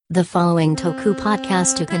The following Toku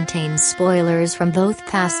podcast contains spoilers from both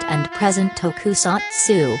past and present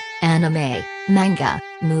tokusatsu, anime, manga,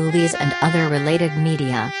 movies and other related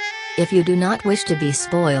media. If you do not wish to be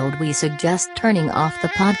spoiled, we suggest turning off the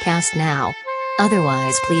podcast now.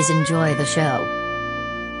 Otherwise, please enjoy the show.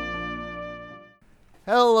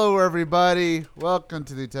 Hello everybody, welcome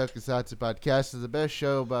to the Tokusatsu Podcast. It's the best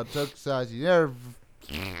show about Tokusatsu you ever...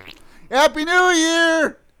 Happy New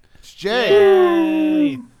Year! It's Jay.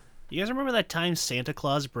 Yay! You guys remember that time Santa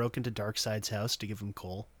Claus broke into Darkseid's house to give him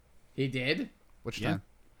coal? He did? Which Yeah. time?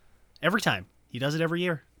 Every time. He does it every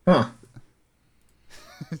year. Huh.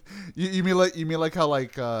 You mean like how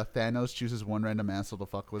Thanos chooses one random asshole to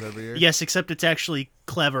fuck with every year? Yes, except it's actually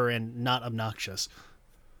clever and not obnoxious.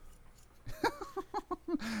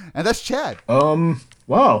 And that's Chad.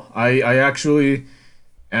 Wow. I actually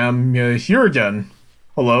am here again.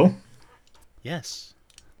 Hello. Yes.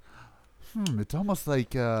 It's almost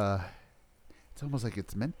like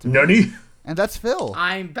it's meant to. Nutty. And that's Phil.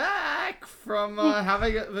 I'm back from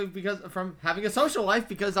having a social life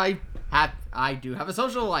because I do have a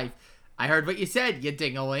social life. I heard what you said, you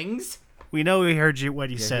dinglings. We know we heard what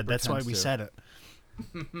you Yeah, said. he That's why pretends we to. said it.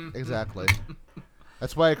 Exactly.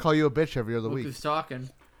 That's why I call you a bitch every other Look week. who's talking.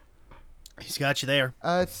 He's got you there.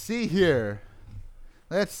 Let's see here.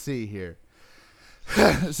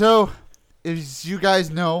 So, as you guys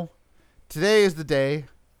know, today is the day.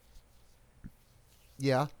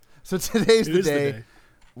 Yeah. So today's It the is the day day.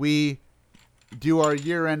 we do our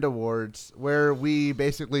year-end awards, where we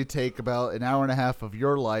basically take about an hour and a half of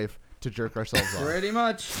your life to jerk ourselves off. Pretty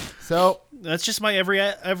much. So, That's just my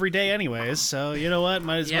every day anyways, so you know what?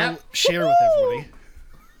 Might as well Yep. share with everybody.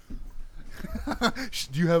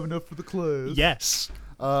 do you have enough for the class? Yes.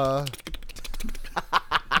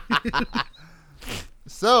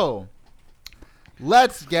 So,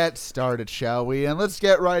 let's get started, shall we? And let's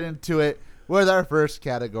get right into it with our first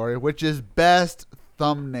category, which is Best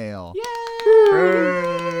Thumbnail.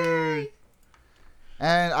 Yay!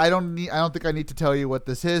 And I don't think I need to tell you what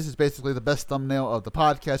this is. It's basically the best thumbnail of the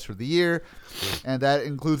podcast for the year, and that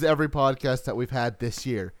includes every podcast that we've had this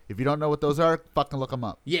year. If you don't know what those are, fucking look them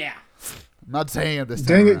up. Yeah. I'm not saying it this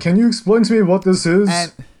Dang time it, can you explain to me what this is?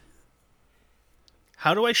 And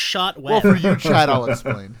How do I shot well, web? for you, Chad, I'll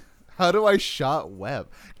explain. How do I shot web?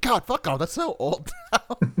 God, fuck off. That's so old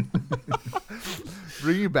now.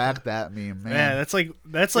 Bringing back that meme, man. Yeah, that's like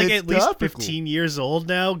It's at least topical. 15 years old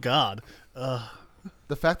now. God.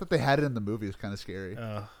 The fact that they had it in the movie is kind of scary.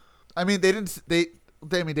 Uh, I mean, they didn't. They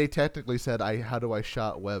technically said, how do I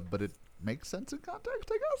shot web?" But it makes sense in context,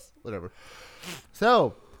 I guess. Whatever.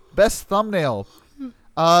 So, best thumbnail.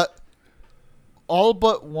 All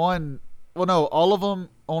but one. Well, no, all of them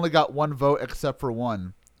only got one vote except for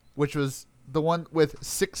one, which was the one with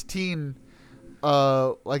 16.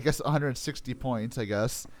 I guess 160 points. I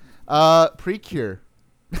guess. Precure.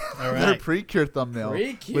 all Their right. Precure thumbnail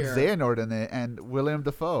Precure. with Xehanort in it and William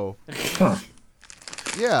Dafoe. Huh.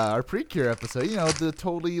 Yeah, our Precure episode. You know, the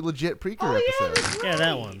totally legit Precure episode. that's Yeah,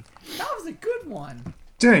 that right. one. That was a good one.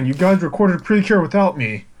 Dang, you guys recorded Precure without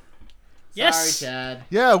me. Yes. Sorry, Chad.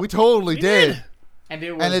 Yeah, we totally We did. did. And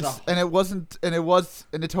it was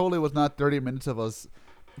And it totally was not 30 minutes of us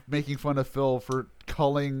making fun of Phil for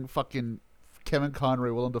calling fucking Kevin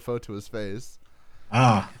Conroy Willem Dafoe to his face.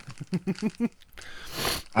 Ah.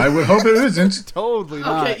 I would hope it isn't. Totally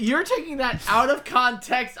not. Okay, you're taking that out of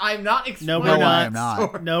context. I'm not explaining. we're No, I not. am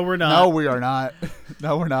not. No, we're not. No, we are not.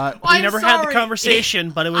 No, we're not. Well, We I'm never had the sorry.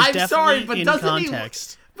 conversation, but it was I'm definitely sorry, but in doesn't he-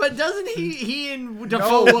 context. But doesn't he and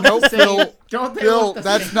Defoe look no, the same? Phil. Don't they Phil, look the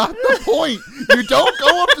that's same? not the point. You don't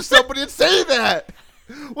go up to somebody and say that.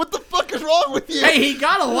 What the fuck is wrong with you? Hey, he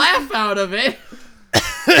got a laugh out of it.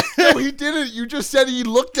 No, he didn't. You just said he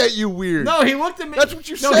looked at you weird. No, he looked at me. That's what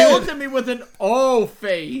you No, said. he looked at me with an oh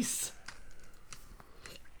face.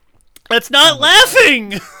 That's not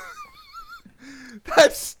laughing.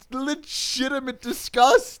 That's legitimate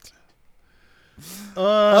disgust.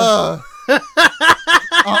 Uh, On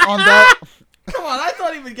that, Come on, I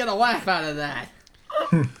thought he would get a laugh out of that.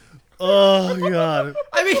 oh god.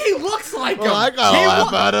 I mean, he looks like him. I got a He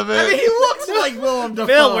laugh loo- out of it. I mean, he looks like Willem Dafoe.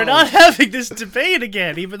 Phil, we're not having this debate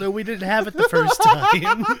again, even though we didn't have it the first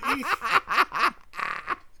time.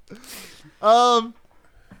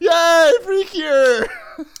 Yay, Precure!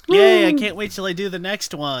 Yay, I can't wait till I do the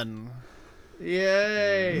next one.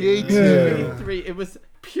 Yay. Me too. 83. It was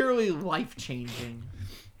purely life changing.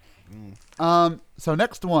 So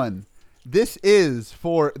next one. This is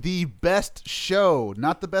for the best show,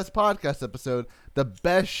 not the best podcast episode, the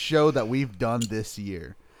best show that we've done this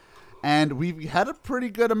year. And we've had a pretty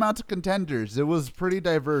good amount of contenders. It was pretty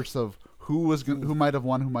diverse of who who might have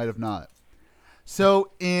won, who might have not.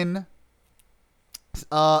 So in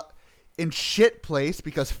shit place,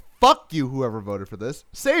 because fuck you, whoever voted for this,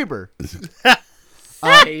 Saber.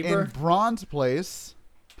 Saber. In bronze place,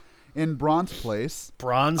 Bronze place.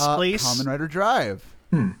 Kamen Rider Drive.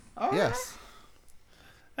 All Yes.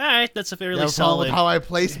 All right, that's a fairly You have a problem solid. with how I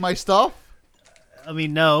place my stuff? I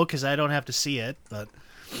mean, no, because I don't have to see it, but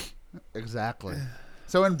Exactly.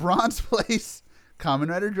 So in bronze place, Kamen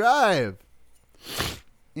Rider Drive.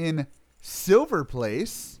 In silver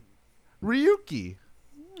place, Ryuki.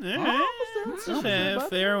 all right,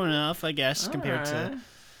 fair enough, I guess, compared to.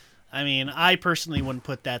 I mean, I personally wouldn't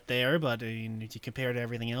put that there, but I mean, if you compare to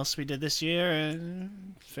everything else we did this year,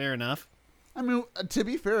 fair enough. I mean, to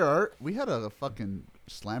be fair, Art, we had a fucking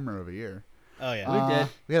slammer of a year. Oh yeah, We did.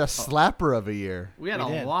 We had a slapper of a year. We had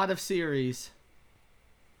We a did. lot of series.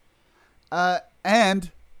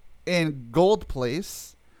 And in gold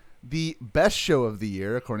place, the best show of the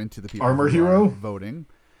year, according to the people Armor who are Hero? voting.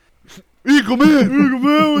 Eagle Man! Eagle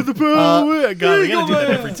Man with the power. God, we gotta do that Eagle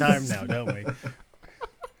every time now, don't we?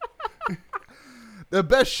 The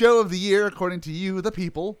best show of the year, according to you, the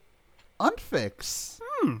people, Unfix.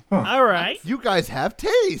 All right. You guys have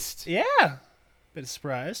taste. Yeah. Bit of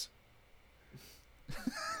surprise.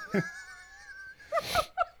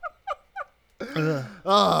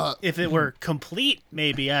 If it were complete,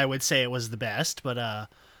 maybe I would say it was the best, but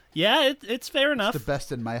yeah, it's fair enough. The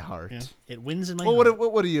best in my heart. Yeah, it wins in my Well, heart.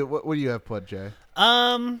 what do you have put, Jay?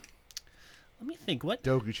 Let me think. What?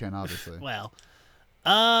 Dogu-chan, obviously. Well,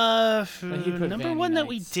 he put number Vanny one that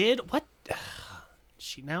we Nights. did. What?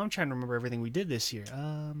 Gee, now I'm trying to remember everything we did this year.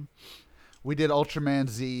 We did Ultraman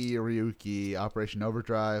Z, Ryuki, Operation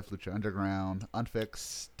Overdrive, Lucha Underground,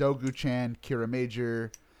 Unfix, Dogu-chan, Kira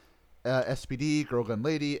Major, SPD, Girl Gun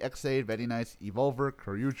Lady, X-Aid, Betty Knights, Evolver,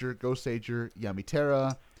 Koryuger, Ghost Sager,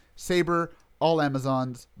 Yamitera, Saber, all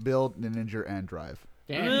Amazons, Build, Ninja, and Drive.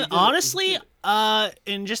 Damn, you did it. Honestly,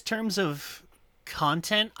 in just terms of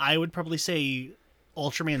content, I would probably say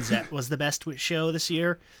Ultraman Z was the best show this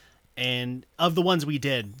year, and of the ones we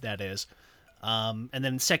did, that is. And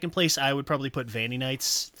then second place, I would probably put Vanny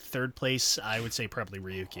Nights. Third place, I would say probably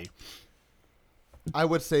Ryuki. I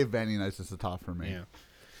would say Vanny Nights is the top for me. Yeah.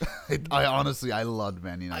 I honestly, I loved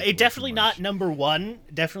Vanny Nights. way It definitely too not much. number one.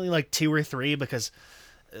 Definitely like 2 or 3 because,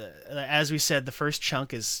 as we said, the first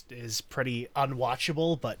chunk is pretty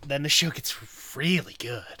unwatchable, but then the show gets really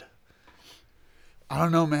good. I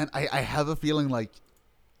don't know, man. I have a feeling like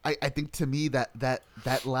I think to me that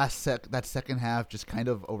second half just kind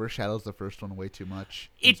of overshadows the first one way too much.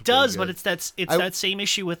 It does, but it's that same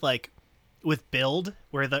issue with Build,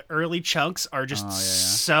 where the early chunks are just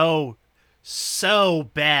so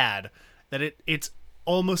bad that it's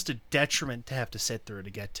almost a detriment to have to sit through to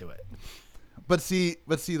get to it. But see,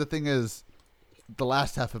 the thing is, the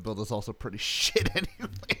last half of Build is also pretty shit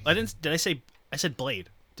anyway. I said Blade.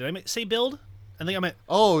 Did I say Build? I think I meant.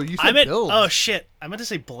 Oh, you said Build. Oh shit! I meant to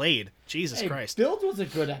say Blade. Jesus Hey, Christ! Build was a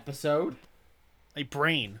good episode. My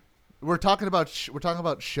brain. We're talking about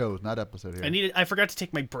shows, not episode here. I forgot to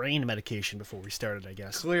take my brain medication before we started. I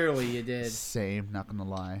guess. Clearly, you did. Same, not gonna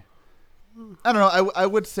lie. I don't know. I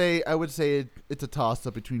would say it's a toss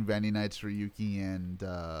up between Vanny Nights, Ryuki, and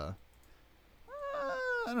I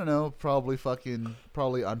don't know, probably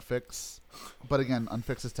Unfix. But again,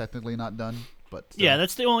 Unfix is technically not done. But Yeah,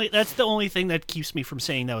 that's the only thing that keeps me from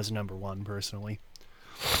saying that was number one personally.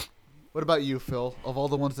 What about you, Phil? Of all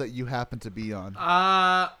the ones that you happen to be on,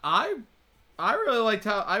 I really liked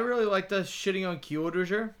the shitting on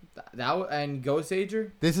Kyodoger and Ghost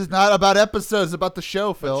Ager. this is not about episodes. It's about the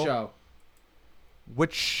show, Phil. What show?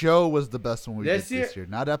 Which show was the best one we This did this year?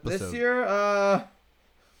 Not episode. This year,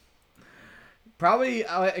 probably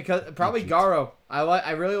Garo.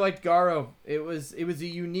 I really liked Garo. It was a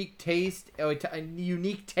unique taste, a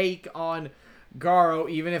unique take on Garo.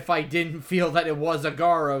 Even if I didn't feel that it was a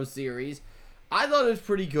Garo series, I thought it was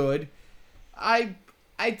pretty good. I'd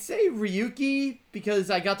say Ryuki because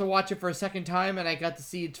I got to watch it for a second time and I got to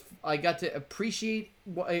see it. I got to appreciate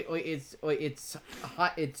its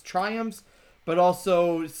triumphs, but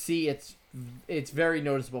also see its very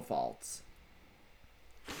noticeable faults.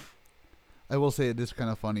 I will say it is kind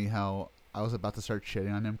of funny how I was about to start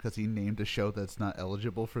shitting on him because he named a show that's not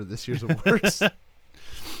eligible for this year's awards.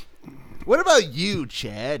 What about you,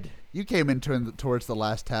 Chad? You came in towards the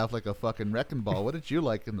last half like a fucking wrecking ball. What did you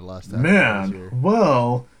like in the last half of this Man, year?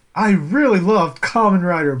 well, I really loved Kamen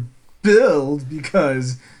Rider Build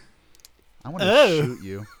because, I want to shoot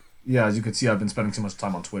you. yeah, as you can see, I've been spending too much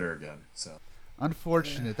time on Twitter again. So,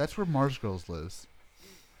 Unfortunate. That's where Mars Girls lives.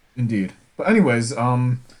 indeed. But anyways,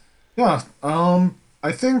 I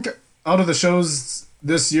think out of the shows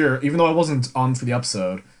this year, even though I wasn't on for the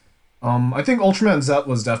episode, I think Ultraman Z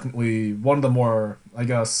was definitely one of the more, I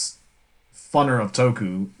guess, funner of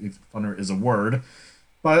Toku, if funner is a word.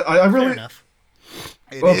 But I Fair really enough.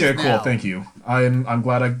 It okay, is cool. now. Thank you. I'm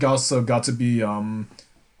glad I also got to be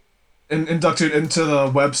inducted into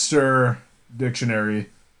the Webster dictionary.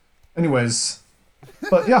 Anyways,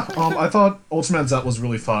 but yeah, I thought Ultraman Z was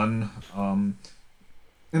really fun.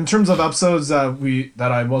 In terms of episodes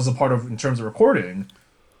that I was a part of in terms of recording,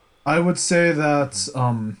 I would say that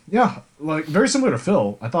yeah, like very similar to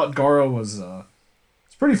Phil. I thought Garo was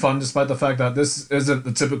it's pretty fun, despite the fact that this isn't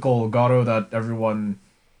the typical Garo that everyone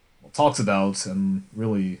talks about and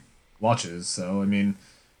really watches. So I mean,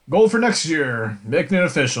 goal for next year, making it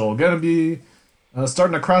official. Gonna be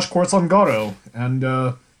starting a crash course on Garo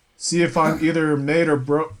and see if I'm either made or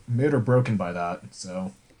broken by that.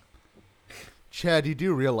 So. Chad, you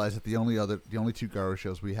do realize that the only two Garo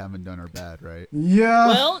shows we haven't done are bad, right? Yeah.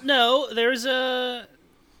 Well, no, there's a.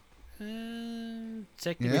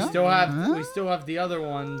 Technically, Yeah? We still have the other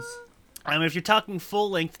ones. I mean, if you're talking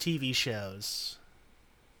full-length TV shows,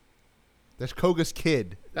 There's Koga's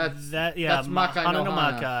Kid. That's that's Makai Hana no no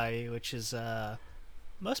Hana. Makai, which is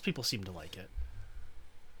most people seem to like it.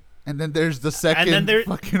 And then there's the second then there-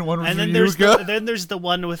 fucking one with And then Ryuga. there's the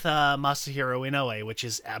one with Masahiro Inoue, which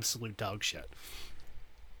is absolute dog shit.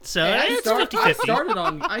 So Hey, it's I 50-50.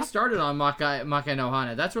 started on Makai no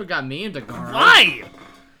Hana. That's what got me into Garo. Why?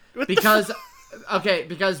 What the Because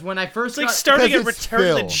because when I first It's like got, starting at Because it's Return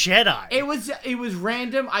of the Phil. Jedi. it was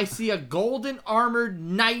random. I see a golden armored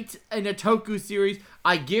knight in a Toku series.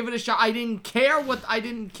 I give it a shot. I didn't care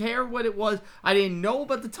what it was. I didn't know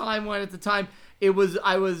about the timeline at the time. It was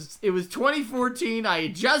 2014. I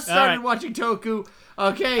had just started right. watching Toku.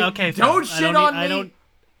 Okay, Phil, don't shit on me.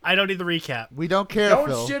 I don't need the recap. We don't care, Don't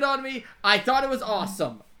Phil. shit on me. I thought it was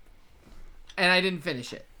awesome, and I didn't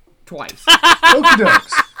finish it twice. Okie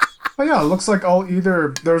dokes. Oh yeah, it looks like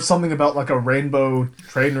there's something about like a rainbow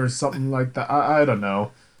train or something like that. I don't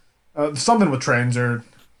know. Something with trains or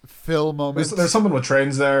Phil moments. there's something with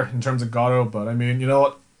trains there in terms of Garo, but I mean, you know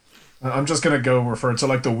what? I'm just gonna go refer to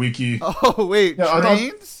like the wiki. Oh wait, Yeah, I thought-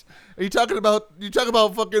 trains? Are you talking about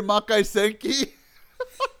fucking Makai Senki?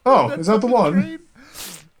 Oh, is that the one? Train?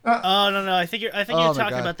 Oh no, I think you're my talking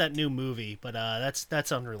God. about that new movie, but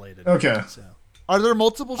that's unrelated. Okay. So Are there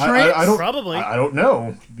multiple trains? I don't Probably. I don't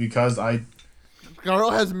know because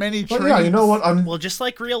Garo has many But trains. yeah, you know what? well, just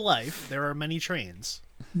like real life, there are many trains.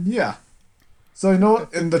 Yeah. So you know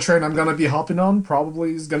what? In the train I'm gonna be hopping on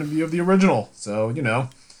probably is gonna be of the original. So you know,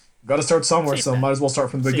 got to start somewhere. Safe So bet. might as well start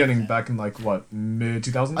from the Safe beginning, bet. back in like what mid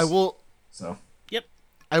 2000s. I will. So Yep.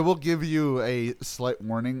 I will give you a slight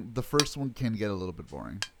warning. The first one can get a little bit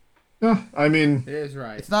boring. yeah, I mean, It is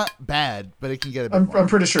right. It's not bad, but it can get a bit I'm boring.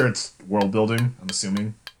 pretty sure it's world building. I'm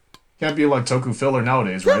assuming can't be like Toku filler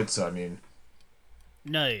nowadays, right? So I mean,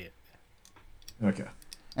 No, yeah. okay.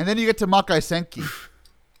 And then you get to Makai Senki,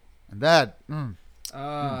 and that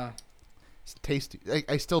it's tasty.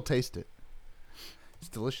 I still taste it. It's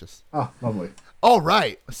delicious. Ah, lovely. All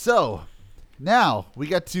right, so now we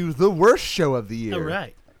get to the worst show of the year. All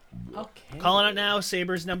right. Okay. Calling it now.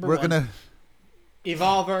 Saber's number We're one. gonna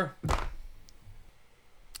Evolver.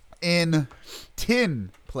 in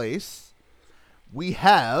tin place. We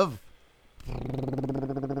have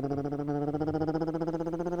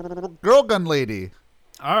Girl Gun Lady.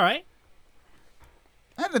 All right.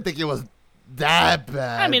 I didn't think it was that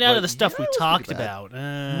bad. I mean, out of but the stuff we yeah, it was talked pretty bad.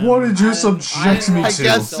 about. What did you subject me I to?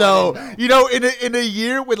 guess So so. I didn't know. You know, in a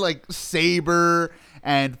year with like Saber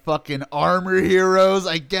and fucking Armor Heroes,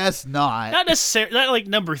 I guess not. Not necessarily, not like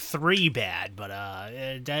number 3 bad, but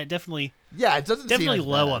definitely Yeah, it doesn't definitely seem as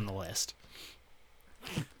low bad. on the list.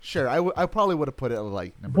 Sure, I probably would have put it at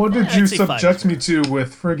like number. What did I'd you say five subject is me to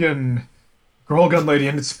with friggin' Girl Gun Lady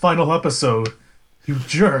in its final episode? You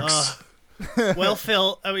jerks. Well,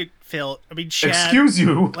 Phil, Chad. Excuse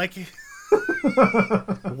you. Like,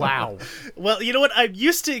 Wow. well, you know what? I'm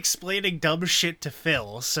used to explaining dumb shit to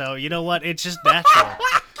Phil, so you know what? It's just natural.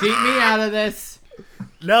 Keep me out of this.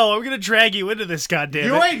 No, I'm gonna drag you into this, goddammit.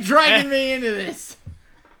 You ain't dragging me into this.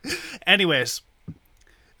 Anyways,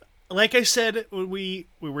 like I said when we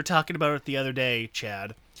were talking about it the other day,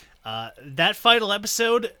 Chad, that final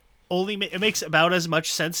episode it makes about as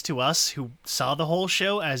much sense to us who saw the whole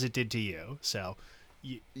show as it did to you. So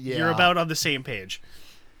you're Yeah. about on the same page.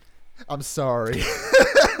 I'm sorry.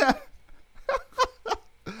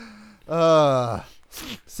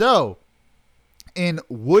 So in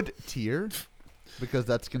wood tier, because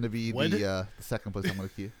that's going to be Wood? the second place I'm going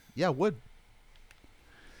to keep. Yeah, wood.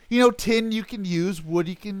 You know, tin you can use, wood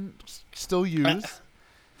you can still use.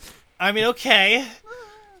 I mean, okay.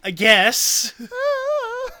 I guess.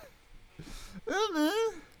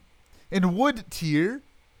 In wood tier,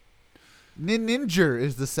 Ninja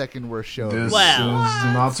is the second worst show. This Wow.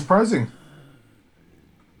 is not surprising.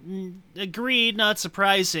 Agreed, not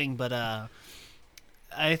surprising, but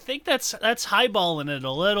I think that's highballing it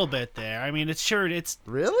a little bit there. I mean, it's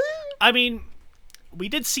Really? I mean, we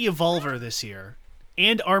did see Evolver this year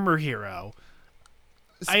and Armor Hero.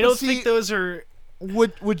 I don't think those are.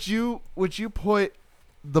 Would you put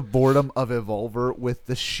the boredom of Evolver with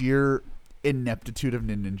the sheer ineptitude of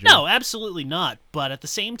Ninja? No, absolutely not. But at the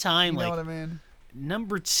same time, You know like what I mean?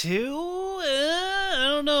 number 2, I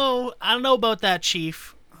don't know. I don't know about that,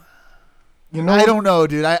 Chief. You know, I don't know,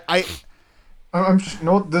 dude. I'm you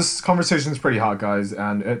know what? This conversation is pretty hot, guys,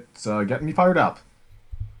 and it's getting me fired up.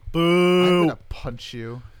 I'm Boo! gonna punch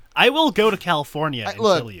you. I will go to California and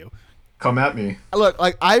look. kill you. Come at me. Look,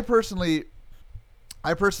 like I personally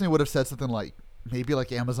would have said something like maybe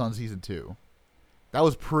like Amazon season 2. That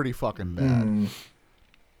was pretty fucking bad.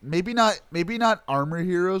 Maybe not Armor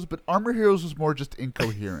Heroes, but Armor Heroes was more just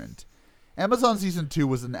incoherent. Amazon season 2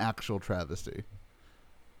 was an actual travesty.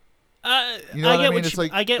 You know I what I get mean? what It's you.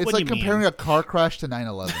 like I get it's what like you comparing mean. a car crash to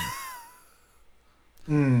 9/11.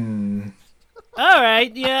 All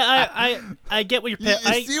right, yeah, I get what you're. You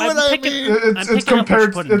see what I mean? It's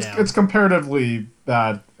It's comparatively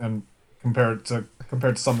bad and compared to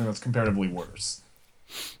something that's comparatively worse.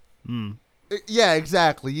 Yeah,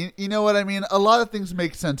 exactly. You know what I mean? A lot of things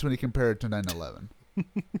make sense when you compare it to 9/11.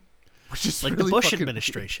 Which is like really the Bush fucking-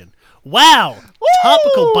 administration. Wow,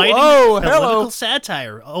 topical biting Oh, political hello.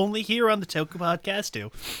 satire only here on the Toku Podcast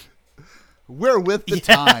too. We're with the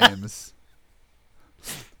Yeah. times.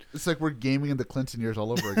 It's like we're gaming in the Clinton years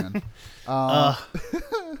all over again.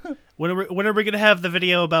 When are we gonna have the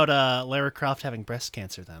video about Lara Croft having breast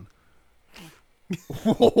cancer then?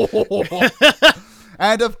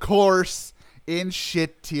 And of course, in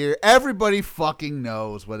shit tier, everybody fucking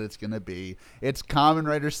knows what it's gonna be. It's Kamen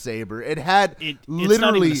Rider Saber. It had It's not even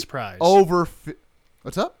literally a surprise. over.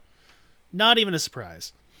 What's up? Not even a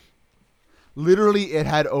surprise. Literally, it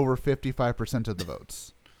had over 55% of the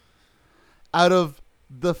votes. Out of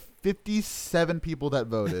the 57 people that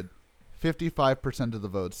voted, 55% of the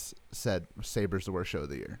votes said Saber's the worst show of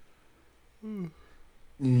the year.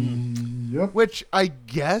 Yep. Which I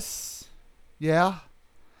guess, yeah.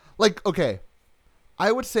 Like, okay,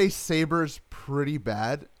 I would say Saber's pretty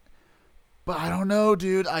bad, but I don't know,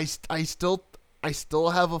 dude. I still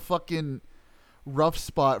have a fucking rough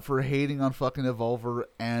spot for hating on fucking Evolver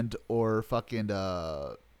and or fucking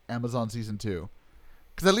Amazon season 2.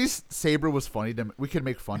 Because at least Saber was funny. We could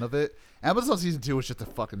make fun of it. Amazon season 2 was just a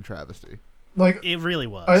fucking travesty. Like It really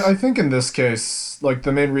was. I think in this case, like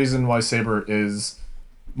the main reason why Saber is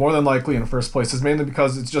more than likely in first place is mainly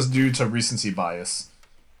because it's just due to recency bias.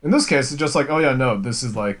 In this case, it's just like, oh yeah, no, this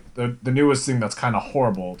is like the newest thing that's kind of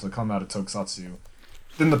horrible to come out of Tokusatsu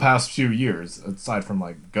in the past few years, aside from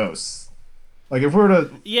like Ghosts. Like if we were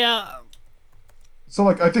to, yeah. so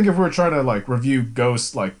like I think if we were trying to like review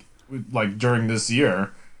Ghosts like during this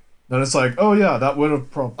year, then it's like, oh yeah, that would have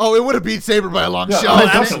probably. Oh, it would have beat Saber by a long Yeah, shot.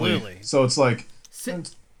 definitely. absolutely. So it's like,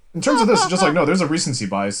 in terms of this, it's just like, no, there's a recency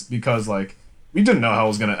bias because like we didn't know how it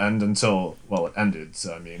was gonna end until it ended.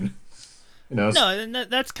 So I mean, you know, No, and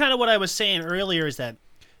that's kind of what I was saying earlier is that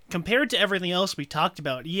compared to everything else we talked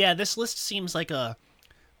about, yeah, this list seems like a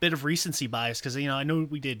bit of recency bias because, you know, I know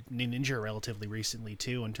we did Ninja relatively recently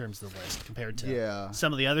too in terms of the list compared to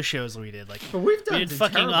some of the other shows we did. Like, But we've done we did some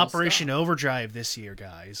fucking terrible Operation stuff. Overdrive this year,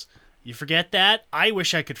 guys. You forget that? I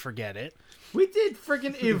wish I could forget it. We did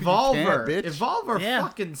freaking Evolver. bitch. Evolver Yeah.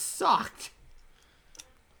 fucking sucked.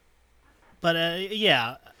 But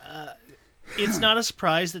yeah, it's not a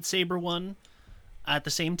surprise that Saber won. At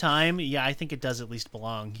the same time, yeah, I think it does at least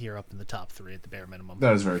belong here up in the top 3 at the bare minimum.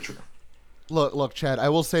 that is very true. Look, Chad. I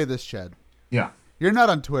will say this, Chad. Yeah. You're not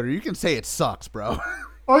on Twitter. You can say it sucks, bro.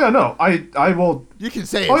 Oh yeah, no, I will. You can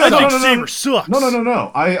say it Oh yeah, sucks. no, think Saber sucks.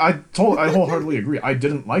 No. I wholeheartedly agree. I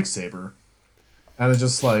didn't like Saber, and it's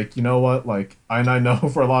just like, you know what, like, and I know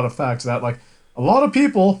for a lot of facts that like a lot of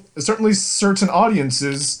people, certainly certain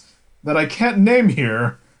audiences that I can't name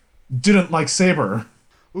here, didn't like Saber.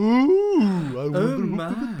 Ooh. Oh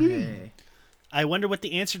my. I wonder what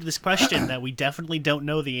the answer to this question that we definitely don't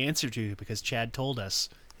know the answer to because Chad told us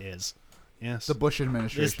is. Yes. The Bush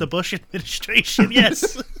administration. It's the Bush administration,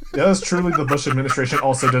 yes. Yeah, that's truly the Bush administration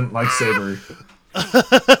also didn't like Saber.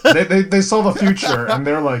 they saw the future and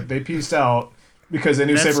they're like, they pieced out because they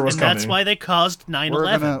knew Saber was coming. That's why they caused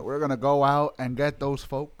 9/11. We're gonna go out and get those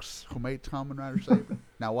folks who made Kamen Rider Saber.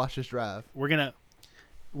 Now watch this drive.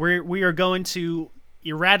 We are going to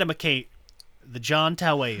eradicate the John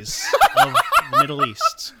Taways of the Middle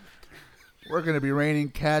East. We're gonna be raining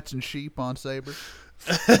cats and sheep on Saber.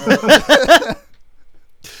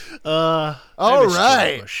 All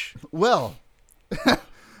right. Well,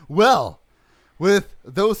 well, with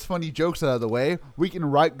those funny jokes out of the way, we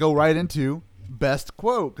can go right into best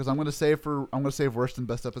quote because I'm gonna save worst and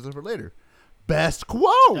best episode for later. Best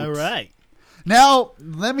quote. All right. Now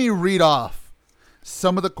let me read off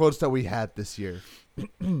some of the quotes that we had this year.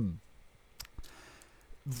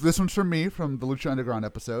 This one's from me from the Lucha Underground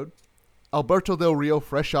episode. Alberto Del Rio,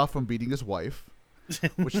 fresh off from beating his wife,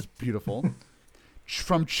 which is beautiful.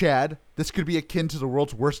 From Chad, this could be akin to the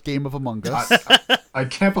world's worst game of Among Us. I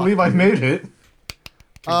can't believe I made it.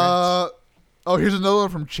 Here's another one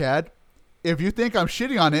from Chad. If you think I'm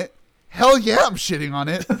shitting on it, hell yeah, I'm shitting on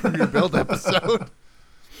it. From your build episode.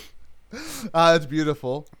 That's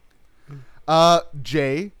beautiful.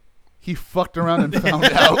 Jay, he fucked around and found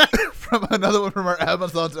out. From another one from our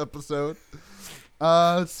Amazon's episode.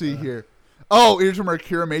 Let's see here. Oh, here's from our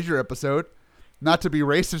Kira Major episode. Not to be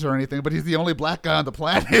racist or anything, but he's the only black guy on the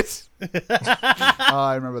planet.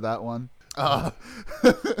 I remember that one. Another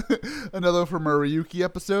one from our Ryuki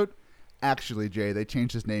episode. Actually, Jay, they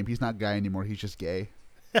changed his name. He's not guy anymore. He's just gay.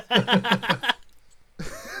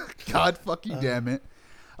 God fucking damn it.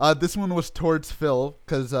 This one was towards Phil,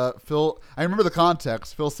 because Phil, I remember the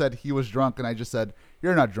context. Phil said he was drunk, and I just said,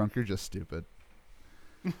 you're not drunk, you're just stupid.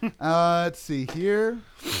 Let's see here.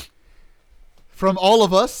 From all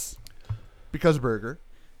of us, because burger.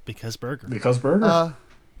 Because burger. Because burger.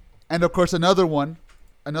 And of course, another one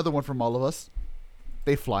from all of us.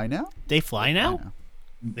 They fly now? They fly now?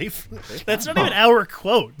 That's not even our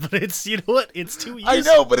quote, but it's, you know what? It's too easy. I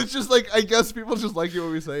know, but it's just like, I guess people just like it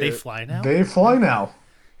when we say They it. fly now? They fly now.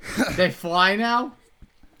 They fly now?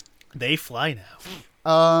 They fly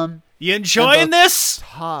now. You enjoying the this?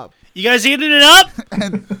 Top. You guys eating it up?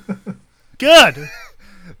 Good.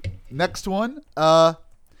 Next one.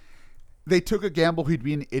 They took a gamble he'd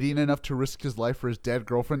be an idiot enough to risk his life for his dead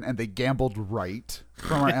girlfriend, and they gambled right.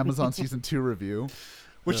 From our Amazon Season 2 review,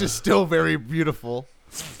 which is still very beautiful.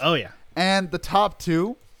 Oh, yeah. And the top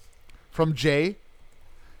two from Jay.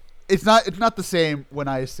 It's not the same when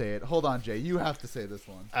I say it. Hold on, Jay. You have to say this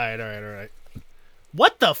one. All right.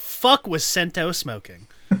 What the fuck was Sento smoking?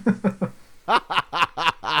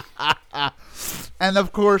 And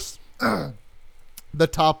of course, the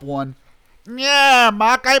top one. Yeah,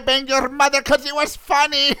 Mark, I banged your mother because it was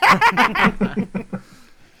funny.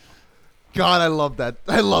 God, I love that.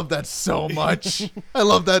 I love that so much. I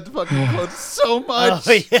love that fucking quote so much.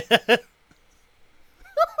 Oh, yeah.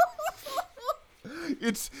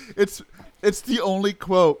 It's the only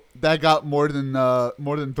quote that got more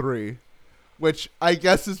than 3, which I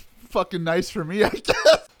guess is fucking nice for me. I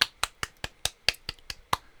guess.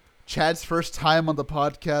 Chad's first time on the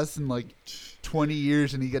podcast in like 20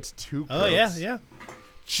 years, and he gets 2 quotes. Oh yeah.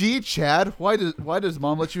 Gee, Chad, why does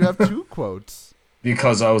Mom let you have 2 quotes?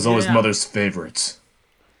 Because I was always Yeah. mother's favorite.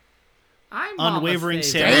 I'm Mama's Unwavering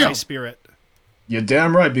favorite. samurai Damn. spirit. You're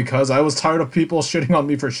damn right, because I was tired of people shitting on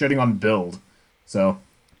me for shitting on Build. So,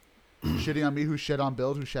 Shitting on me, who shit on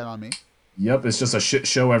Build, who shat on me. yep, it's just a shit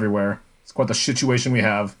show everywhere. It's quite the situation we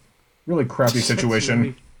have. Really crappy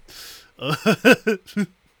situation. That's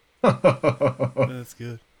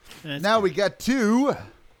good. Now we get to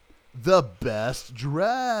the best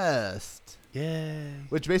dressed, Yay.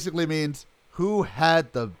 which basically means who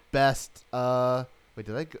had the best. Wait,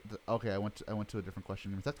 did I? Okay, I went to a different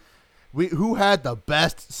question. Who had the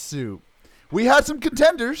best suit? We had some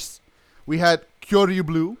contenders. We had Kyoryu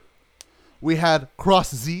Blue. We had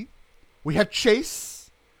Cross Z. We had Chase.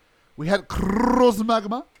 We had Cross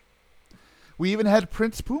Magma. We even had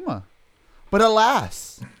Prince Puma. But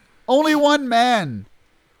alas, only one man,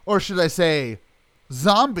 or should I say,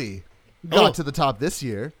 zombie, got to the top this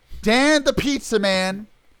year. Dan the Pizza Man,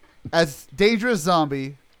 as Dangerous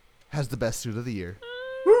Zombie, has the best suit of the year.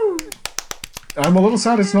 I'm a little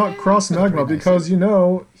sad it's not Cross Magma because, you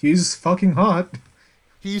know, he's fucking hot.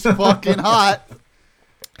 He's fucking hot.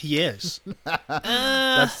 He is.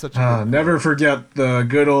 That's such a Never forget the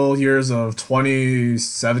good old years of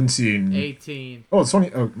 2017. 18. Oh, it's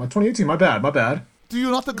 2018. My bad. Do you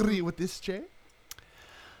not agree with this, Jay?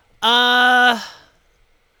 Not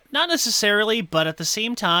necessarily, but at the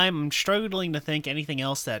same time, I'm struggling to think anything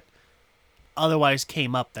else that otherwise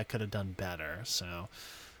came up that could have done better. So,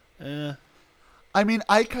 I mean,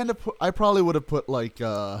 I probably would have put like,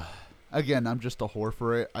 again, I'm just a whore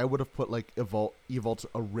for it. I would have put like Evolt's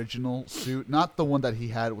original suit, not the one that he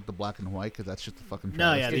had with the black and white, because that's just the fucking.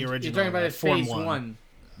 No, yeah, travesty. the original. You're talking about his Form phase 1.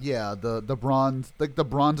 Yeah, the bronze, like the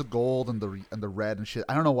bronze, gold, and the red and shit.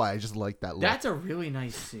 I don't know why. I just like that look. That's a really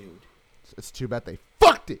nice suit. It's too bad they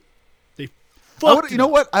fucked it. They I would, fucked you know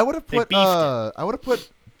it. what? I would have They put. beefed it. I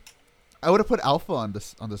would have put Alpha on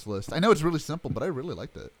this list. I know it's really simple, but I really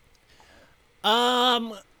liked it.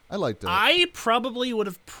 I liked it. I probably would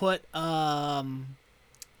have put I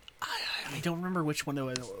don't remember which one it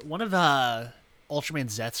was. One of Ultraman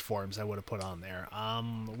Z's forms I would have put on there.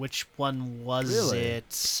 Which one was Really?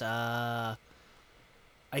 it? I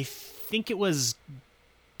think it was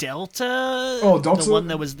Delta. Oh, Delta- The one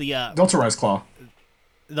that was the Delta Rise Claw.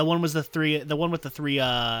 the one was the one with the three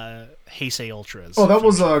Heisei Ultras. Oh, that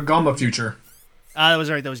was Gamma Future. That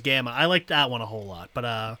was right. That was Gamma. I liked that one a whole lot.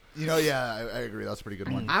 But You know, yeah, I agree. That's a pretty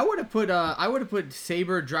good one. I would have put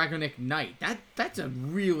Saber Dragonic Knight. That's a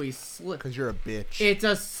really slick. Because you're a bitch. It's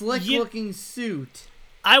a slick Yeah. looking suit.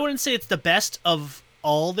 I wouldn't say it's the best of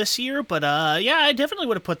all this year. But yeah, I definitely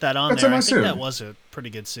would have put that on That's a there. I nice think suit. that was a pretty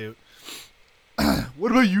good suit.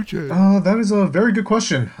 What about you, Chad? That is a very good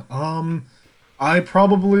question. I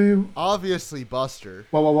probably. Obviously, Buster.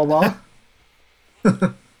 What?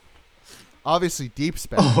 Obviously, Deep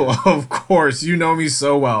Spectre. Oh, of course. You know me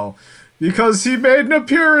so well. Because he made an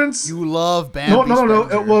appearance. You love Bambi No.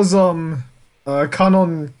 Spectre. It was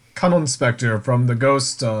Canon Spectre from the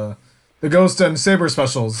Ghost and Saber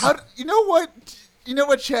specials. You know what? You know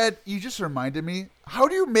what, Chad? You just reminded me. How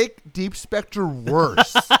do you make Deep Spectre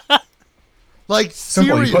worse? Like,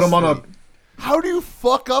 Simple. seriously. You put him on a. How do you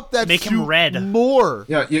fuck up that Make him suit red. more?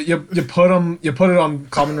 Yeah, you put it on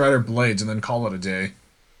Kamen Rider Blades and then call it a day,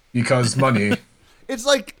 because money. It's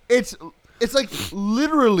like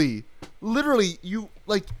literally you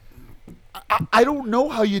like. I don't know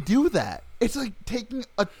how you do that. It's like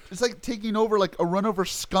taking over like a run over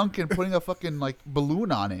skunk and putting a fucking like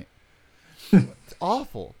balloon on it. It's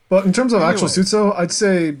awful. But in terms of actual Anyway. suits, though, I'd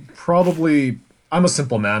say probably I'm a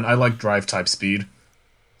simple man. I like drive type speed,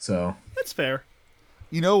 so That's fair.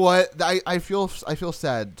 You know what? I feel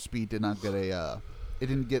sad. Speed did not get a. It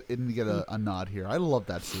didn't get a nod here. I love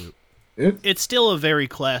that suit. It's still a very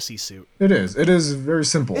classy suit. It is very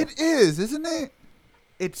simple. It is, isn't it?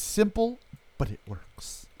 It's simple, but it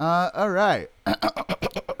works. All right.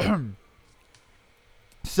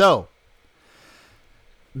 So,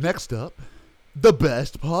 next up, the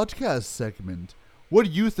best podcast segment. What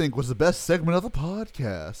do you think was the best segment of the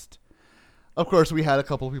podcast? Of course, we had a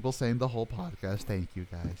couple of people saying the whole podcast. Thank you,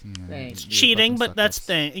 guys. Yeah, Thanks. you Cheating, fucking but that's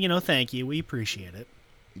suck-ups. thank you. We appreciate it.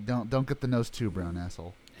 Don't get the nose too brown,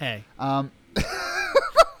 asshole. Hey, Um,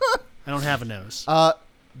 I don't have a nose.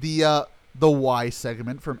 the Y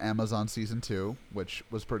segment from Amazon season 2, which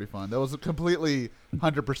was pretty fun. That was a completely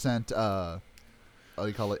 100% what do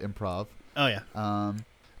you call it, improv. Oh yeah.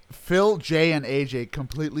 Phil, Jay, and AJ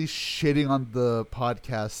completely shitting on the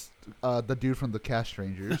podcast. The dude from the Cast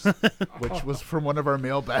Strangers, which was from one of our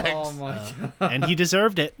mailbags. Oh my god. And he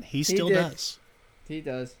deserved it. He still did. does. He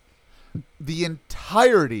does. The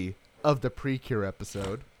entirety of the Precure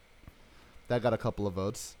episode that got a couple of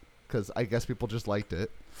votes because I guess people just liked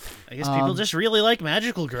it. I guess people just really like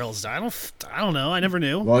magical girls. I don't know. I never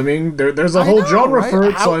knew. Well, I mean, there's a I whole know, genre right? for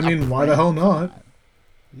it, so How- I mean, why the hell not?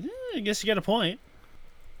 Yeah, I guess you got a point.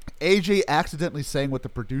 AJ accidentally saying what the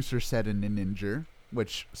producer said in Ninja,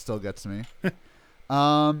 which still gets me.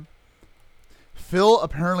 Phil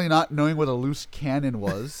apparently not knowing what a loose cannon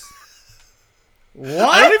was.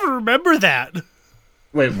 I don't even remember that.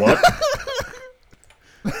 Wait, what?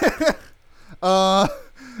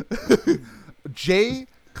 Jay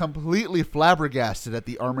completely flabbergasted at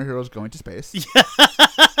the Armor Heroes going to space.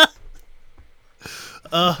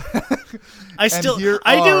 I still, here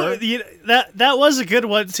I are- do. You know, that was a good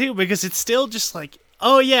one too because it's still just like,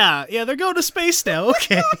 oh yeah, they're going to space now.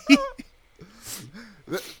 Okay,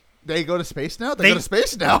 They go to space now? They They- go to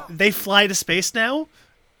space now. they fly to space now.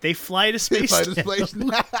 They fly to They space. fly to now. space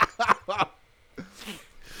now.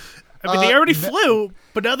 I mean, they already ne- flew,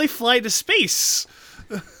 but now they fly to space.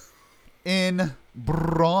 In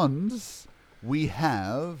bronze, we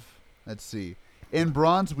have. Let's see. In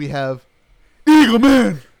bronze, we have Eagle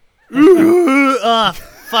Man.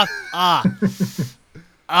 Fuck.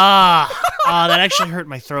 That actually hurt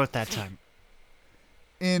my throat that time.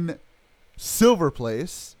 In silver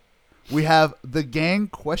place, we have the gang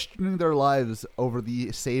questioning their lives over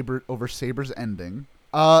Saber's ending.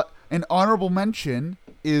 An honorable mention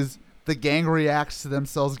is the gang reacts to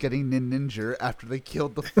themselves getting ninja after they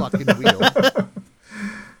killed the fucking wheel.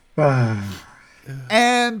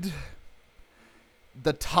 And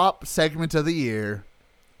the top segment of the year.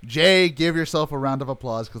 Jay, give yourself a round of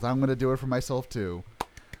applause because I'm going to do it for myself too.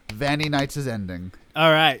 Vanny Nights is ending.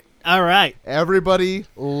 All right. All right. Everybody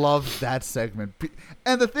loved that segment.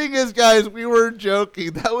 And the thing is, guys, we weren't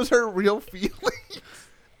joking. That was her real feeling.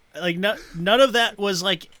 Like none of that was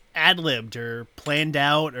like ad-libbed or planned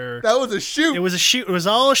out or That was a shoot. it was a shoot. It was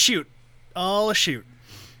all a shoot. All a shoot.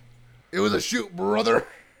 It was a shoot, brother.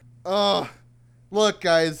 Look,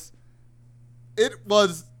 guys. It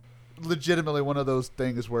was legitimately one of those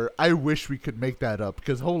things where I wish we could make that up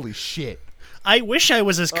because holy shit. I wish I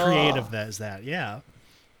was as creative as that. Yeah.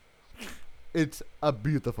 It's a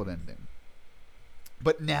beautiful ending.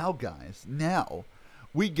 But now, guys,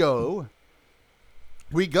 we go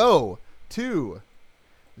to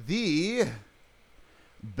the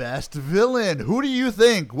best villain. Who do you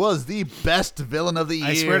think was the best villain of the year?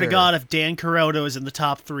 I swear to God, if Dan Carotto is in the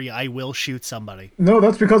top 3, I will shoot somebody. No,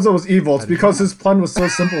 that's because it was evil. It's because his plan was so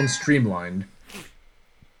simple and streamlined.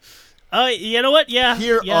 You know what? Yeah.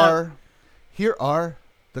 Here are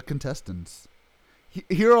the contestants.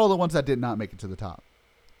 Here are all the ones that did not make it to the top.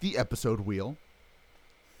 The episode wheel.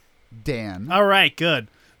 Dan. All right, good.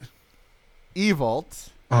 Evolt.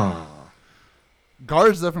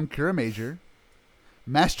 Garza from Cura Major.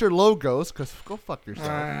 Master Logos, because go fuck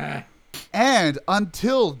yourself. And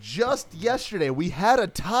until just yesterday, we had a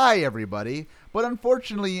tie, everybody. But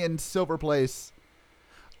unfortunately, in silver place,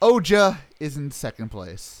 Oja is in second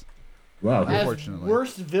place. Wow. As Unfortunately.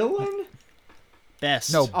 worst villain?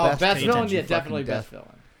 Best Best. Best pay villain? attention, Yeah, definitely fucking best villain.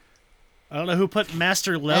 I don't know who put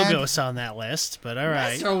Master Logos on that list, but all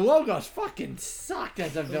right. Master Logos fucking sucked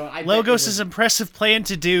as a villain. I bet Logos' it impressive plan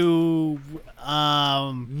to do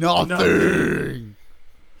Nothing.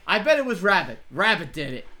 I bet it was Rabbit. Rabbit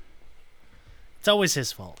did it. it's always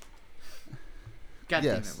his fault. God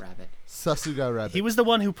Yes. damn it, Rabbit. Sasuga Rabbit. He was the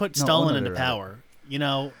one who put No, Stalin Onoda into Rabbit. power. You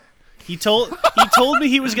know, he told me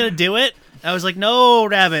he was gonna do it. I was like, no,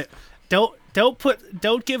 Rabbit, don't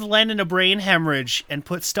give Lenin a brain hemorrhage and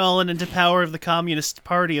put Stalin into power of the Communist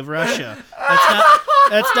Party of Russia.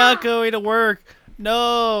 That's not going to work.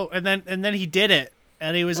 No. And then he did it,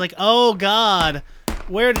 and he was like, oh God,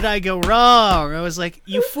 where did I go wrong? I was like,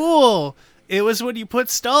 you fool. It was when you put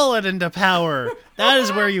Stalin into power. That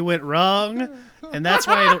is where you went wrong, and that's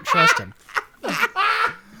why I don't trust him.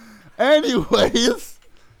 Anyways,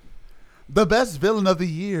 the best villain of the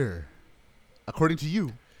year, according to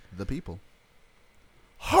you, the people.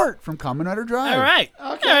 Heart from Kamen Rider Drive. All right.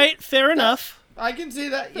 Okay. All right. Fair enough. I can see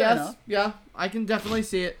that. Fair Yes. enough. Yeah. I can definitely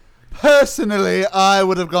see it. Personally, I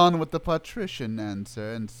would have gone with the patrician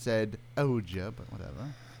answer and said Oja, but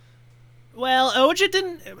whatever. Well,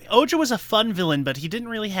 Oja was a fun villain, but he didn't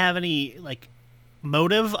really have any like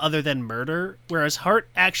motive other than murder. Whereas Heart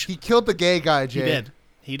actually He killed the gay guy, Jay.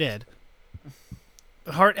 He did.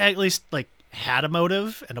 Heart at least like had a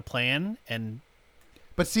motive and a plan and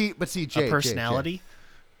But see, Jay. a personality.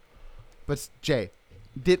 But Jay,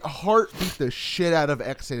 did Heart beat the shit out of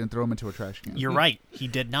X8 and throw him into a trash can? You're right. He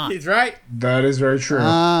did not. He's right. That is very true.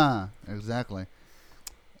 Exactly.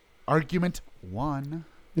 Argument 1.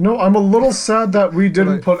 You know, I'm a little sad that we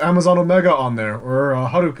didn't put Amazon Omega on there, or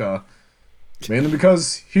Haruka. Mainly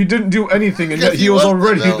because he didn't do anything, and yet he was the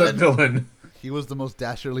already villain. that villain. He was the most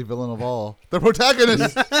dastardly villain of all. The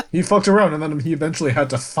protagonist! He fucked around, and then he eventually had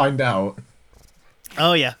to find out.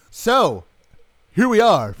 Oh yeah. So, here we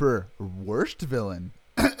are for worst villain.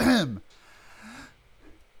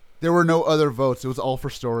 There were no other votes. It was all for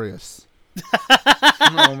Storius.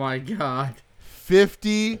 Oh my God.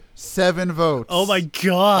 57 votes. Oh my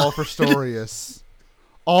God. All for Storius.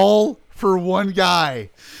 All for one guy.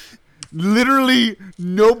 Literally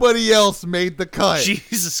nobody else made the cut.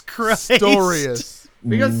 Jesus Christ. Storius.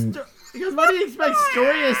 Because why do you expect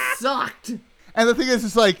Storius sucked? And the thing is,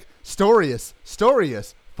 it's like, Storius,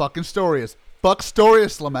 fucking Storius. Fuck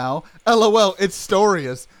Storius, Lamau. LOL, it's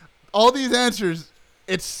Storius. All these answers,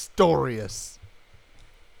 it's Storius.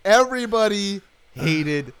 Everybody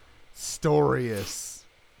hated Storius.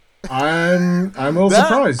 I'm a little That-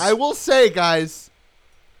 surprised. I will say, guys,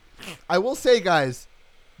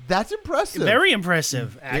 that's impressive. Very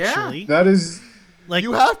impressive, actually. That is... Like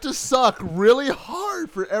You have to suck really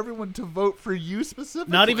hard for everyone to vote for you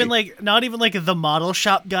specifically. not even like the model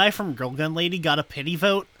shop guy from Girl Gun Lady got a pity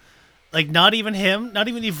vote. Like not even him, not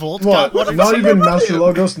even Evolt What? got one. Not even Master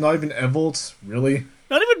Logos, not even Evolt? Really?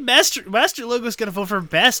 Not even Master Logo's gonna vote for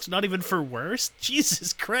best, not even for worst.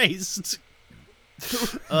 Jesus Christ.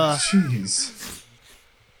 Jeez.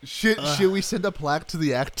 Should we send a plaque to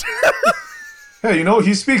the actor? Hey, you know,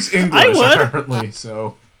 he speaks English, would. apparently,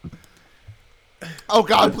 so... Oh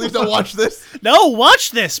God, please don't watch this. No, watch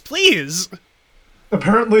this, please.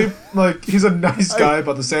 Apparently, like, he's a nice guy,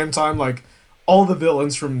 but at the same time, like, all the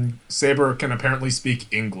villains from Saber can apparently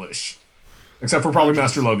speak English. Except for probably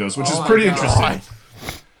Master Logos, which is my pretty God. interesting.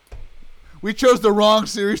 We chose the wrong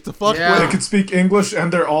series to fuck Yeah. They with. can speak English,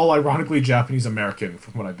 and they're all ironically Japanese American,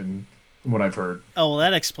 from what I've heard. Oh, well,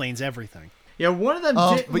 that explains everything. Yeah, one of them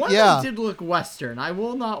but yeah. did look Western. I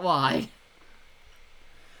will not lie.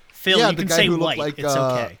 Phil, Yeah, you the can guy say who looked white. like, It's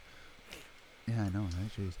okay. Yeah, I know,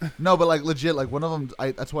 right? Jeez. No, but like legit, like one of them.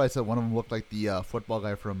 That's why I said one of them looked like the football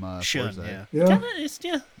guy from Shun, Forza. yeah.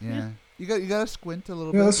 Yeah. Yeah. You gotta squint a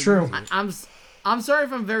little bit. Yeah, that's true. I'm sorry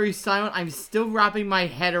if I'm very silent. I'm still wrapping my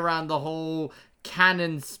head around the whole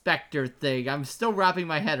Canon Spectre thing. I'm still wrapping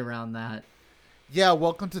my head around that. Yeah,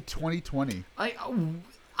 welcome to 2020. I can't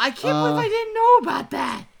believe I didn't know about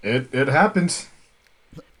that. It happened.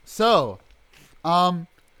 So,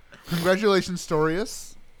 congratulations,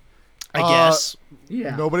 Storius. I guess.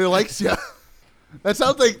 Yeah. Nobody likes you. That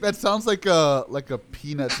sounds like a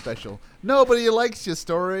peanut special. Nobody likes you,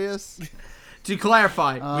 Storius. To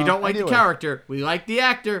clarify, we don't like anyway. the character. We like the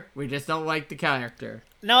actor. We just don't like the character.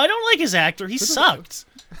 No, I don't like his actor. He sucked.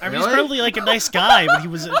 I mean, he's Really? probably like a nice guy, but he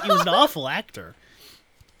was an awful actor.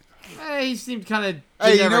 He seemed kind of.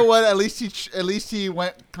 Hey, you know what? At least he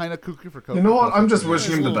went kind of cuckoo for cocoa. You know what? I'm just It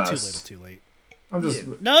wishing was him a the little best. Too late. I'm just.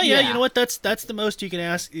 No, yeah, Yeah. you know what? That's the most you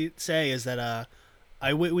can say is that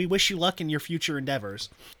we wish you luck in your future endeavors.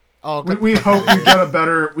 Oh, We hope you get a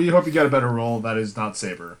better. We hope you get a better role that is not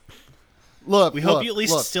Saber. look. We hope you at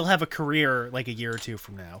least still have a career like a year or two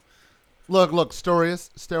from now. Look,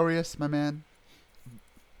 Storius, my man.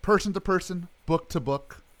 Person to person, book to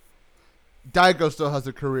book. Daigo still has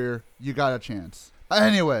a career. You got a chance.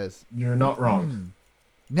 Anyways, You're not wrong.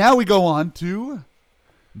 now we go on to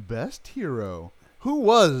Best Hero. Who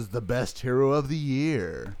was the best hero of the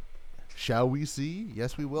year? Shall we see?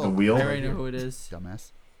 Yes, we will. The wheel. I already know who it is. Dumbass.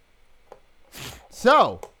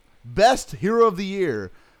 So, best hero of the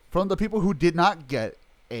year from the people who did not get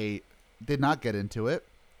into it.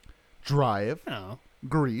 Drive, Oh,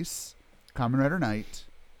 Grease, Kamen Rider Knight,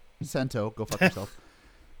 Sento, go fuck yourself,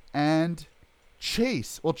 and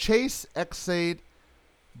Chase. Well, Chase, Xade,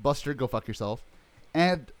 Buster, go fuck yourself,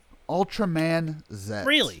 and Ultraman Z.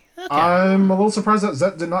 really? Okay. I'm a little surprised that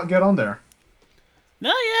Zet did not get on there. No,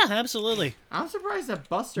 yeah, absolutely. I'm surprised that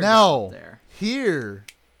Buster Now, got there. here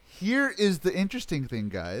is the interesting thing,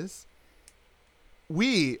 guys.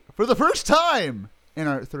 We, for the first time in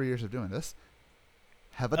our 3 years of doing this,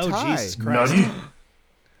 have a Oh, tie. Jesus Christ. Nutty.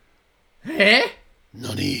 Eh?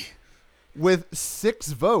 Nani? With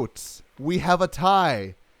 6 votes, we have a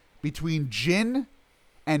tie between Jin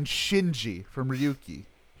and Shinji from Ryuki.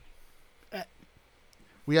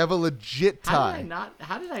 We have a legit tie.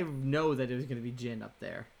 How did I know that it was going to be Jin up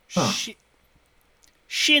there?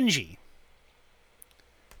 Shinji.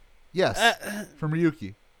 Yes, from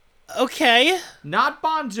Ryuki. Okay. Not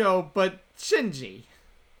Banjo, but Shinji.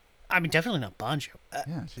 I mean, definitely not Banjo.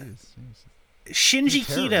 Yeah, jeez. Shinji He's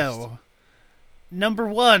a terrorist. Kido. Number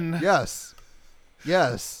 1. Yes.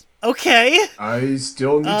 Yes. Okay. I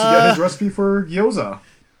still need to get his recipe for gyoza.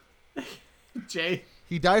 Jay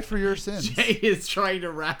He died for your sins. is trying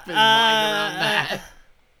to wrap his mind around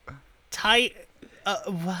that.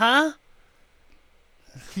 Huh?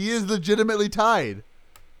 He is legitimately tied.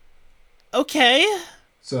 Okay.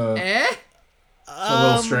 So Eh? it's a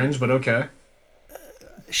little strange, but okay.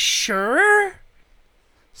 Sure.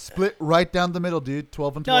 Split right down the middle, dude.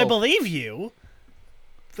 12 and No, 12. I believe you.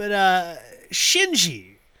 But,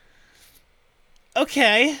 Shinji.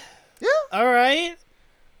 Okay. Yeah. All right.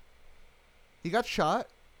 He got shot.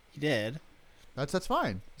 You did. That's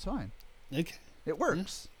fine. It's fine. Okay. It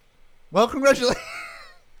works. Well, congratulations.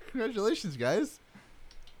 Congratulations, guys.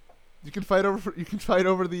 You can fight over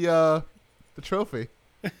the trophy.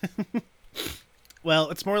 Well,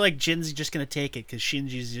 it's more like Jin's just gonna take it because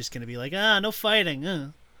Shinji's just gonna be like, no fighting.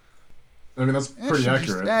 I mean, that's pretty Shinji,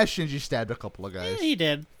 accurate. Shinji stabbed a couple of guys. Yeah, he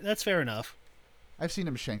did. That's fair enough. I've seen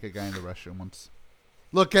him shank a guy in the restroom once.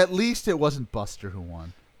 Look, at least it wasn't Buster who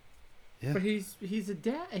won. But he's a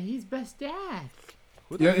dad. He's best dad.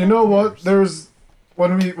 Who the Yeah, you fuck know what? cares? There's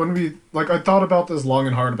when we like I thought about this long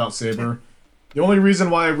and hard about Saber. The only reason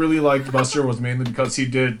why I really liked Buster was mainly because he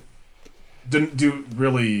didn't do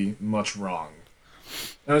really much wrong.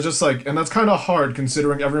 And it's just like, and that's kind of hard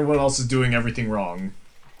considering everyone else is doing everything wrong,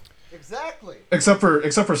 Exactly. except for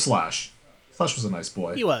Slash. Slash was a nice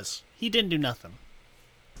boy. He was. He didn't do nothing.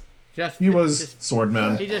 He was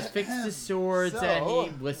Swordman. He just fixed his swords and So,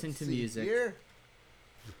 he listened to see music. here.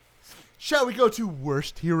 Shall we go to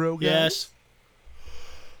worst hero? Guys? Yes.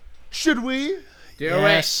 Should we? Do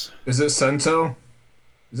Yes. Is it Sento?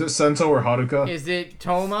 Is it Sento or Haruka? it. Is it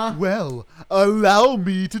Toma? Well, allow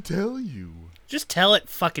me to tell you. Just tell it,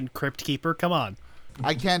 fucking Crypt Keeper. Come on.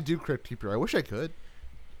 I can't do Crypt Keeper. I wish I could.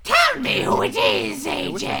 Tell me who it is,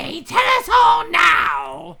 AJ. Tell us all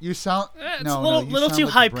now. You sound It's no, a little, no, you little sound too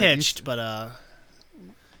like high a brain- pitched, but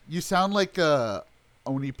You sound like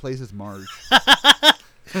Oni plays as Marge.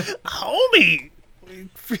 homie.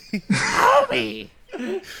 Homie.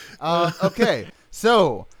 Okay,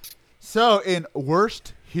 so in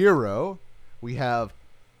worst hero, we have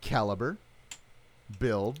Caliber,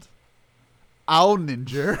 Build, Owl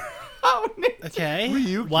Ninja. Okay.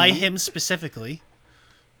 Ryuki. Why him specifically?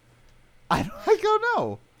 I don't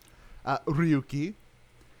know. Ryuki.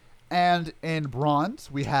 And in bronze,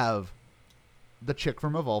 we have the chick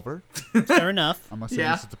from Evolver. Fair enough. I'm assuming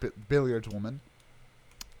Yeah. this is the billiards woman.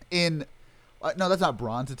 In no, that's not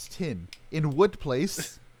bronze. It's tin. In wood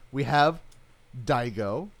place, we have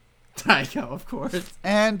Daigo. Tycho, of course.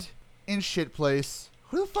 And in shit place,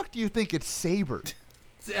 who the fuck do you think it's Saber?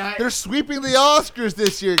 I- They're sweeping the Oscars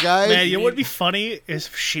this year, guys. Man, you know what would be funny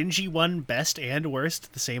if Shinji won best and worst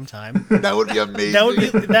at the same time. That would be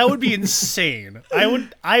amazing. That would be insane.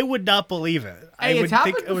 I would not believe it. I Hey, would it's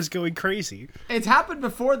think happened it was going crazy. It's happened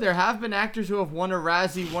before. There have been actors who have won a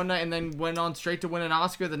Razzie one night and then went on straight to win an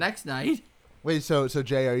Oscar the next night. Wait, so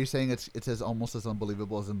Jay, are you saying it's as almost as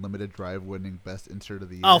unbelievable as Unlimited Drive winning Best Insert of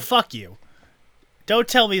the Year? Oh, fuck you. Don't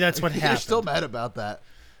tell me that's what You're happened. still mad about that.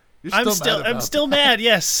 You're I'm mad still about mad,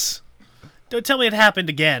 yes. Don't tell me it happened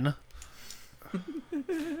again.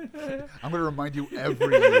 that. I'm gonna remind you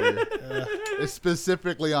every year,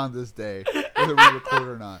 specifically on this day, whether we record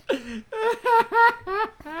or not.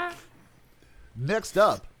 Next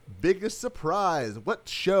up, biggest surprise. What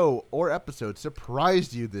show or episode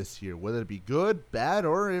surprised you this year? Whether it be good, bad,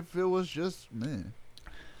 or if it was just meh.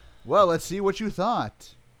 Well, let's see what you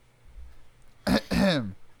thought.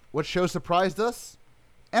 What show surprised us?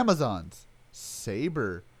 Amazon's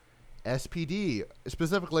Saber, SPD.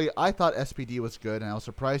 Specifically, I thought SPD was good, and I was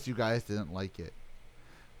surprised you guys didn't like it.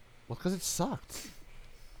 Well, because it sucked.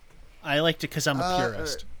 I liked it because I'm a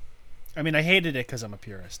purist. I mean, I hated it because I'm a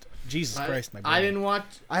purist. Jesus Christ, my brain. I didn't watch.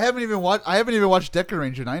 I haven't even watched Deca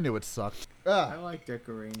Ranger, and I knew it sucked. I like Deca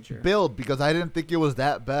Ranger. Build, because I didn't think it was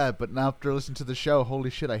that bad, but now after listening to the show, holy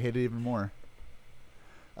shit, I hate it even more.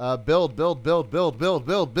 Build.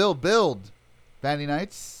 Vanity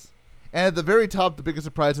Nights. And at the very top, the biggest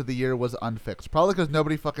surprise of the year was Unfixed. Probably because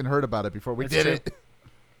nobody fucking heard about it before we That's did true. it.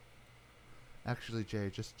 Actually, Jay,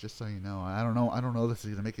 just so you know, I don't know if this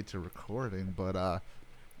is gonna make it to recording, but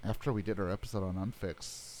after we did our episode on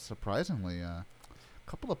Unfixed, surprisingly, a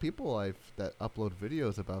couple of people that upload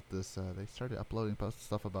videos about this, they started uploading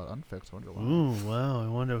stuff about Unfixed. I wonder why. Ooh, wow, I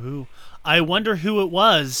wonder who it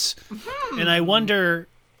was. And I wonder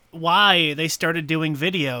why they started doing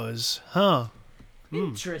videos. Huh.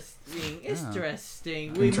 Interesting.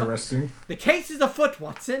 Interesting. The case is afoot,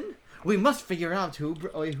 Watson. We must figure out who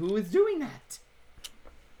is doing that.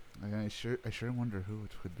 I sure wonder who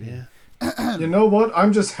it could be. Yeah. You know what?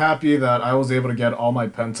 I'm just happy that I was able to get all my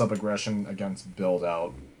pent-up aggression against Build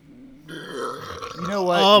out. You know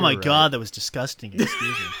what? Oh You're my right. god, that was disgusting. Excuse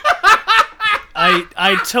me.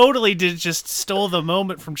 I totally just stole the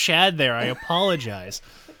moment from Chad there. I apologize.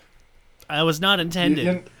 I was not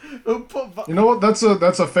intended. You know what? That's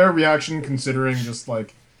a fair reaction considering just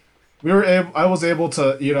like I was able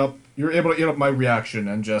to eat up. You were able to eat up my reaction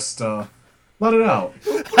and just let it out,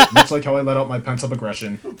 much like how I let out my pent-up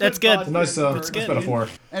aggression. That's good. Nice, That's good, metaphor.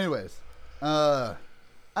 Anyways, I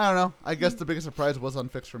don't know. I guess the biggest surprise was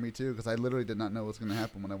Unfixed for me too, because I literally did not know what was going to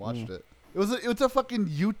happen when I watched it. It was a fucking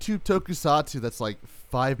YouTube tokusatsu that's like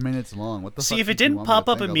 5 minutes long. What the See, fuck if it did you didn't want me to pop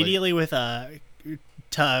up think? I was like, immediately with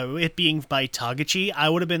it being by Tagachi, I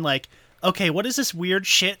would have been like, okay, what is this weird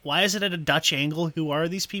shit? Why is it at a Dutch angle? Who are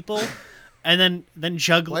these people? And then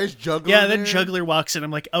Juggler. Why is Juggler Yeah, then there? Juggler walks in. I'm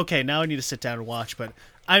like, okay, now I need to sit down and watch. But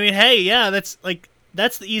I mean, hey, yeah, that's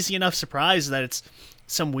the easy enough surprise that it's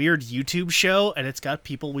some weird YouTube show and it's got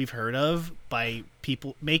people we've heard of by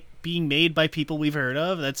people being made by people we've heard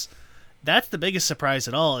of. That's the biggest surprise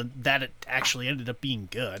at all, and that it actually ended up being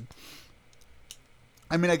good.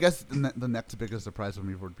 I mean, I guess the next biggest surprise for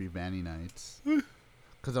me would be Vandy Nights,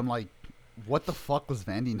 because I'm like, what the fuck was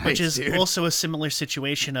Vandy Nights? Which is dude? also a similar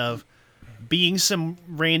situation of being some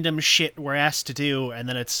random shit we're asked to do, and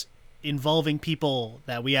then it's involving people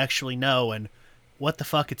that we actually know, and what the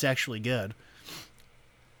fuck, it's actually good.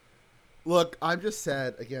 Look, I'm just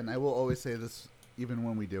sad. Again, I will always say this, even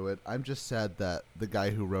when we do it. I'm just sad that the guy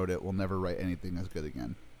who wrote it will never write anything as good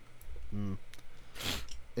again.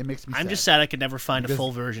 It makes me. I'm sad. just sad I could never find a Because-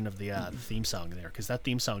 full version of the theme song there, because that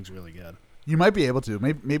theme song's really good. You might be able to.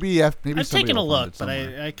 Maybe you have. Maybe I've somebody taken a will find look, it but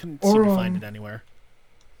somewhere. I couldn't Or, seem to find it anywhere.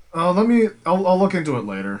 I'll look into it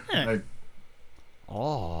later. Yeah.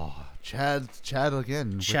 Oh, Chad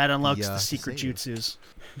again. with Chad unlocks the uh, secret save. jutsus.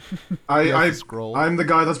 the scroll. I'm the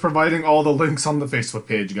guy that's providing all the links on the Facebook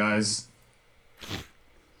page, guys.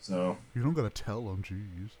 So You don't gotta tell them,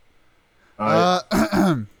 jeez.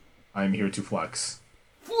 I'm here to flex.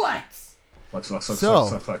 Flex.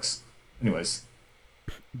 Flex. Anyways,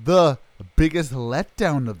 The biggest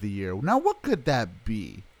letdown of the year. Now, what could that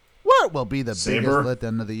be? What will be the Saber? biggest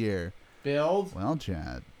letdown of the year? Build. Well,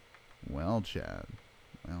 Chad.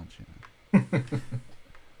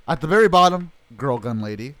 At the very bottom, Girl Gun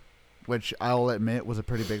Lady, which I'll admit was a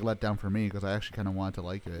pretty big letdown for me because I actually kind of wanted to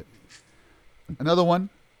like it. Another one,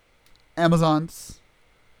 Amazon's.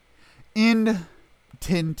 In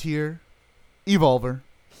tin tier, Evolver.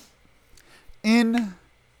 In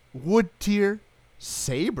wood tier,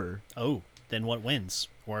 Saber. Oh, then what wins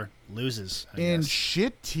or loses? I In guess.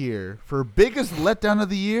 shit tier, for biggest letdown of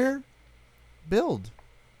the year, Build.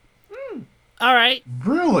 All right.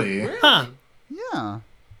 really? Huh. Yeah.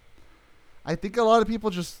 I think a lot of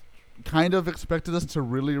people just kind of expected us to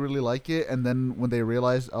really, really like it, and then when they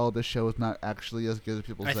realized, oh, this show is not actually as good as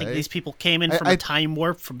people I say. think these people came in from a time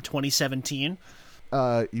warp from 2017.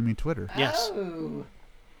 You mean Twitter? Yes. Oh.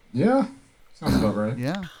 Yeah, sounds about right.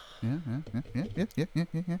 Yeah. Yeah.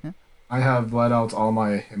 I have let out all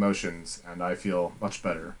my emotions, and I feel much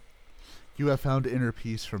better. You have found inner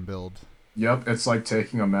peace from Build. Yep, it's like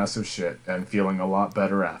taking a massive shit and feeling a lot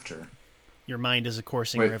better after. Your mind is a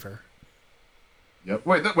coursing Wait. river. Yep.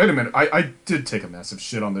 Wait a minute. I did take a massive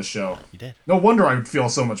shit on this show. You did. No wonder I would feel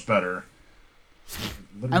so much better.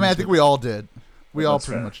 I mean, I think we all did. We Well, all that's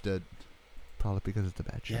pretty fair. much did. Probably because it's a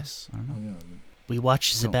bad show. Yes. I don't know. Oh, yeah. We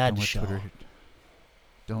watch the Don't bad let show. Twitter,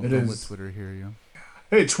 don't It let is. Twitter hear you.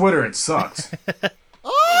 Hey, Twitter, it sucked.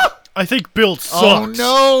 I think Build sucks. Oh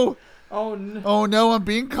no! Oh no. Oh no! I'm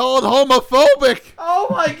being called homophobic. Oh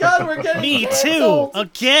my God, we're getting Me too. canceled.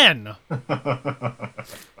 Again.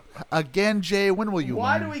 Again, Jay. When will you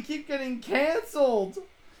Why learn? do we keep getting canceled?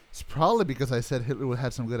 It's probably because I said Hitler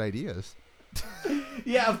had some good ideas.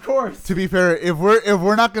 Yeah, of course. To be fair, if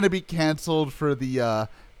we're not going to be canceled for the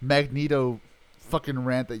Magneto fucking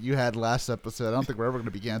rant that you had last episode, I don't think we're ever going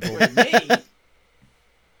to be canceled. Me?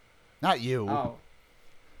 Not you, Oh.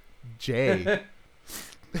 Jay.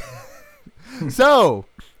 So,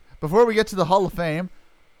 before we get to the Hall of Fame,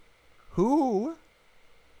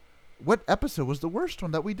 what episode was the worst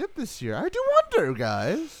one that we did this year? I do wonder,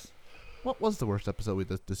 guys. What was the worst episode we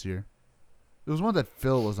did this year? It was one that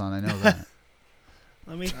Phil was on. I know that.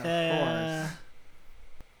 Let me. course.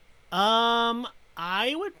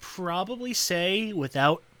 I would probably say,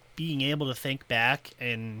 without being able to think back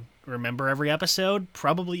and remember every episode,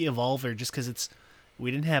 probably Evolver, just because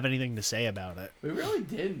we didn't have anything to say about it. We really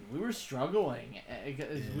didn't. We were struggling.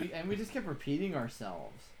 We just kept repeating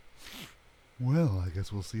ourselves. Well, I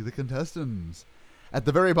guess we'll see the contestants. At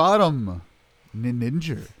the very bottom,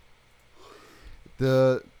 Ninja.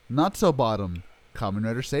 The not so bottom, Kamen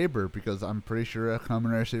Rider Saber, because I'm pretty sure a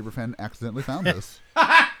Kamen Rider Saber fan accidentally found this.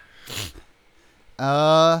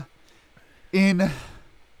 In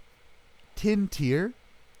tin tier,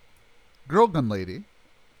 Girl Gun Lady,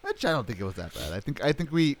 which I don't think it was that bad. I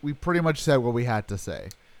think we pretty much said what we had to say,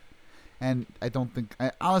 and I don't think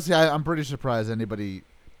honestly I'm pretty surprised anybody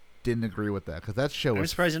didn't agree with that because that show I'm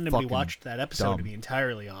was surprised nobody fucking watched that episode, dumb. to be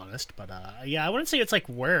entirely honest. But yeah, I wouldn't say it's like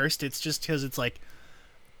worst. It's just because it's like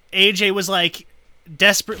AJ was like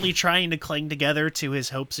desperately trying to cling together to his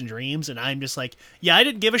hopes and dreams, and I'm just like, yeah, I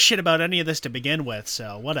didn't give a shit about any of this to begin with,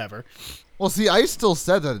 so whatever. Well, see, I still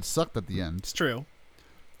said that it sucked at the end. It's true.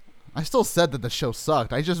 I still said that the show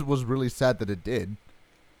sucked. I just was really sad that it did.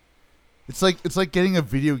 It's like getting a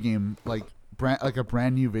video game, like a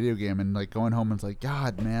brand new video game, and like going home and it's like,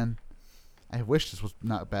 God, man, I wish this was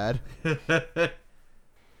not bad.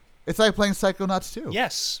 It's like playing Psychonauts 2.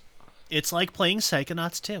 Yes, it's like playing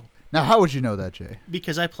Psychonauts 2 Now, how would you know that, Jay?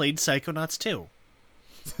 because I played Psychonauts 2.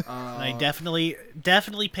 And I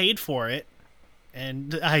definitely paid for it,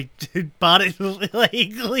 and I bought it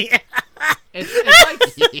legally.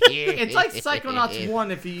 It's like Psychonauts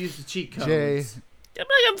 1 if you use the cheat codes. Jay.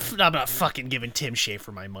 I'm not fucking giving Tim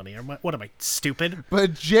Schafer my money. What am I, stupid?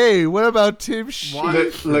 But Jay, what about Tim What?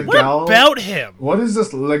 What Legal? about him? What is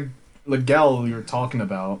this legal you're talking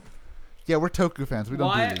about? Yeah, we're Toku fans. We don't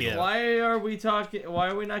Why? do legal. Yeah. Why are we talking? Why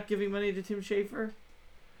are we not giving money to Tim Schafer?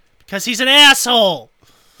 Because he's an asshole.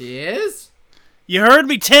 He is. You heard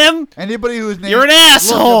me, Tim? Anybody who's named You're an Look,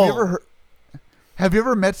 asshole. have you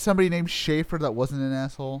ever met somebody named Schaefer that wasn't an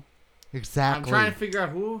asshole? Exactly. I'm trying to figure out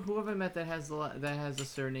who have I met that has the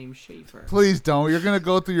surname Schaefer. Please don't. You're gonna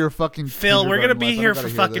go through your fucking. Phil, we're gonna kindergarten be life. I here don't for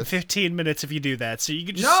gotta fucking hear this. 15 minutes if you do that. So you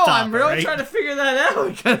can just No, stop. I'm really right? trying to figure that out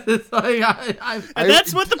because it's like And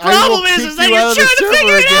that's what the I will problem is kick that you you're out of the trying to server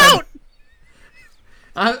figure it again.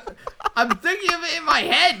 out. I'm thinking of it in my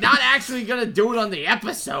head, not actually gonna do it on the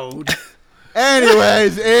episode.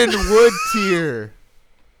 Anyways, in wood tier,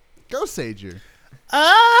 go Sager.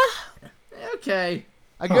 Okay.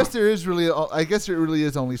 I guess there is really. I guess there really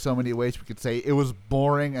is only so many ways we could say it was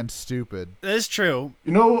boring and stupid. That is true.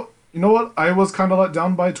 You know what? I was kind of let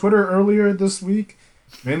down by Twitter earlier this week,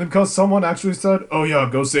 mainly because someone actually said, "Oh yeah,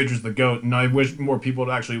 Ghost Sager's the goat," and I wish more people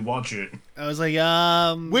would actually watch it. I was like,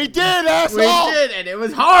 We did, asshole. We did, and it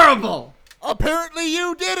was horrible. Apparently,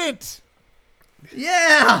 you didn't.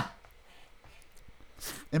 Yeah.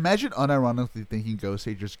 Imagine unironically thinking Ghost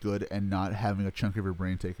Sager's good and not having a chunk of your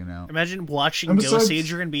brain taken out. Imagine watching And Ghost besides-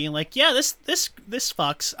 Sager and being like, yeah, this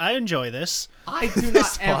fucks. I enjoy this. I do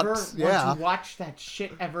not ever fucks, want yeah. to watch that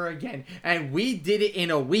shit ever again. And we did it in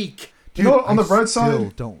a week. You know what, on the I bright still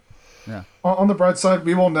side- don't. Yeah. On the bright side,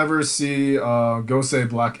 we will never see Gosei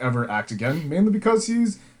Black ever act again, mainly because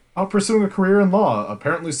he's out pursuing a career in law,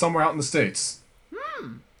 apparently somewhere out in the States.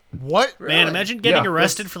 What? Man, Really? imagine getting Yeah,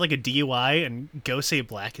 arrested for like a DUI and Gosei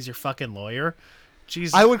Black is your fucking lawyer.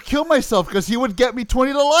 Jeez. I would kill myself because he would get me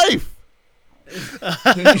 20 to life.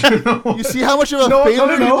 You know, You see how much of a No, no, failure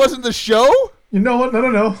no, he no. was in the show? you know what? No.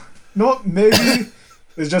 You know what? Maybe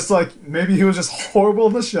it's just like, maybe he was just horrible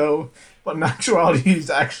in the show, but in actuality, he's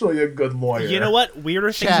actually a good lawyer. You know what?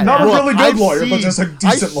 Weirder things. Chad, Not a happen. really good lawyer, but just a decent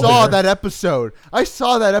I saw lawyer. that episode. I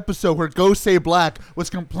saw that episode where Gosei Black was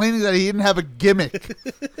complaining that he didn't have a gimmick.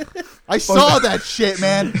 I saw that shit,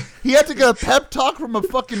 man. He had to get a pep talk from a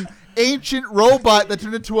fucking ancient robot that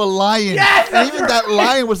turned into a lion. Yes, and that's even that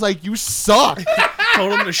lion was like, "You suck."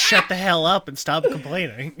 Told him to shut the hell up and stop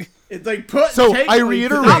complaining. It's like So take I me to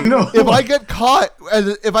reiterate: the- No. if I get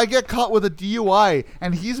caught with a DUI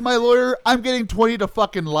and he's my lawyer, I'm getting 20 to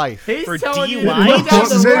fucking life. He's For telling you DUI? to lay down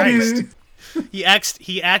the maybe, record.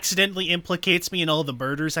 He accidentally implicates me in all the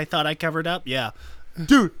murders I thought I covered up. Yeah.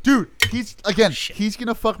 Dude, he's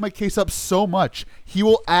gonna fuck my case up so much. He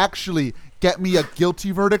will actually get me a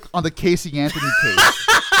guilty verdict on the Casey Anthony case.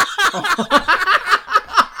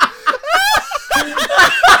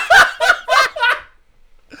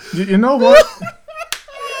 you know what?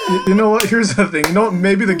 You know what? Here's the thing. You know what?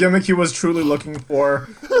 Maybe the gimmick he was truly looking for.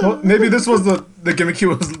 Well, maybe this was the gimmick he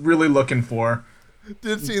was really looking for.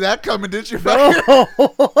 Didn't see that coming, did you?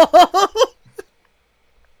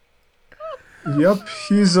 Yep,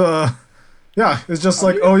 he's yeah, it's just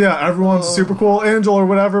like, oh yeah, everyone's super cool angel or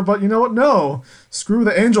whatever, but you know what? No, screw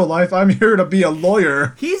the angel life. I'm here to be a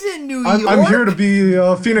lawyer. He's in New York. I'm here to be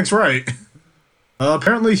Phoenix Wright.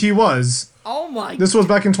 Apparently he was. Oh my. This was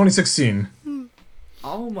back in 2016.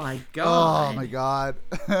 Oh my Oh god. my god.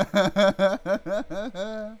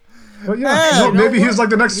 But yeah, Hey, no, you maybe know he's like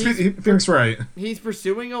the next He's- Phoenix Wright. He's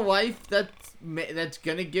pursuing a life that's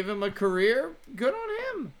gonna give him a career. Good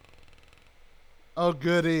on him. Oh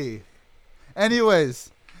goody. Anyways,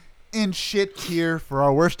 in shit tier for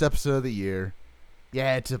our worst episode of the year,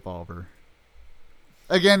 yeah, it's Evolver.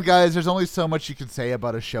 Again, guys, there's only so much you can say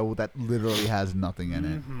about a show that literally has nothing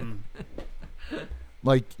in it.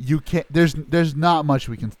 Like, you can't. There's not much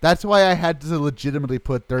we can. That's why I had to legitimately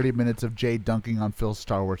put 30 minutes of Jay dunking on Phil's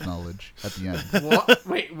Star Wars knowledge at the end. What?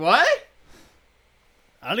 Wait, what?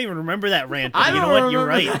 I don't even remember that rant. But I you don't know what? remember You're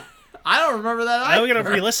right. that. I don't remember that. Now we either.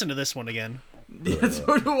 gotta re-listen to this one again. Yeah,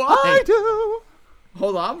 so do I I. do.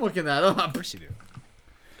 Hold on, I'm looking that up. Of course you do.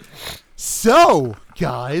 So,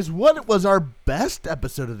 guys, what was our best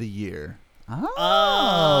episode of the year?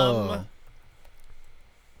 Oh.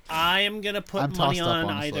 I am gonna put I'm money tossed up, on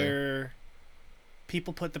honestly. either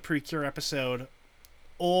people put the Precure episode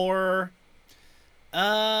or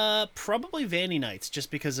probably Vanny Nights, just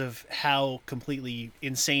because of how completely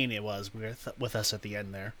insane it was with us at the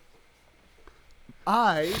end there.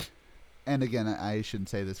 And again, I shouldn't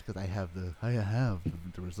say this because I have the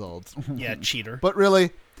results. Yeah, cheater. But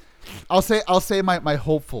really, I'll say my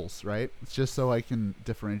hopefuls, right? It's just so I can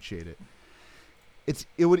differentiate it.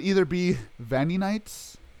 It would either be Vanny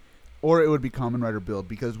Nights or it would be Common Rider Build,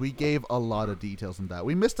 because we gave a lot of details in that.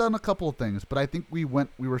 We missed out on a couple of things, but I think we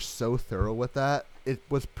were so thorough with that. It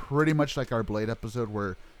was pretty much like our Blade episode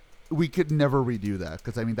where we could never redo that,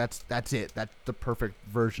 because I mean that's it. That's the perfect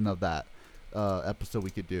version of that episode we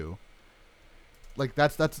could do. Like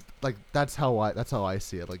that's how I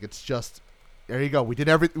see it. Like, it's just, there you go. We did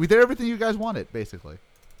everything you guys wanted, basically.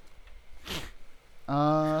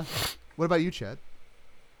 What about you, Chad?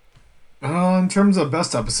 In terms of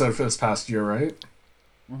best episode for this past year, right?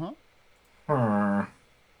 Uh-huh.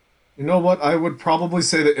 You know what? I would probably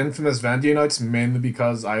say the infamous Vandia Nights, mainly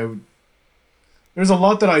because there's a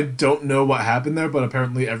lot that I don't know what happened there, but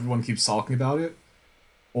apparently everyone keeps talking about it.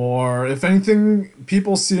 Or, if anything,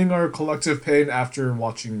 people seeing our collective pain after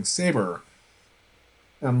watching Saber.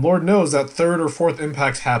 And Lord knows that third or fourth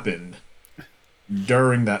impact happened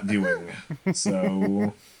during that viewing.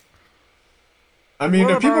 So, I mean,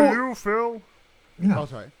 if people, you, Phil? yeah, Oh,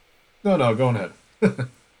 sorry. no, go on ahead.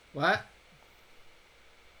 What?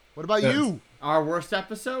 What about Yes. you? Our worst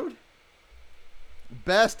episode?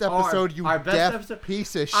 Best episode, you our best deaf episode-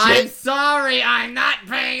 piece of shit. I'm sorry, I'm not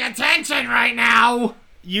paying attention right now.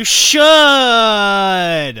 You should.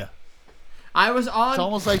 I was on. It's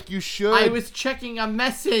almost like you should. I was checking a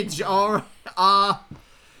message. Or I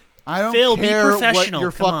don't Phil, be care what professional,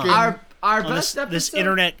 your come on. fucking. our On best episode. this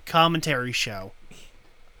internet commentary show.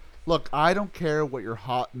 Look, I don't care what your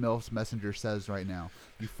hot MILFs messenger says right now.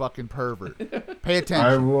 You fucking pervert. Pay attention.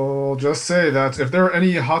 I will just say that if there are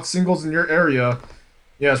any hot singles in your area,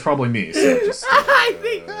 yeah, it's probably me. So just, I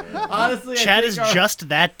think honestly, Chad I is think just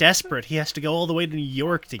that desperate. He has to go all the way to New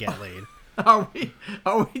York to get laid. Are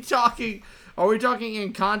we talking? Are we talking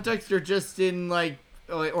in context or just in like,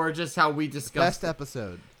 or just how we discussed? Best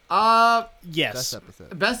episode. Yes. Best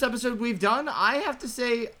episode. Best episode we've done. I have to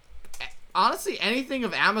say, honestly, anything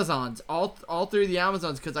of Amazon's, all three of the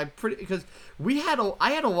Amazons, because I had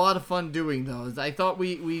a lot of fun doing those. I thought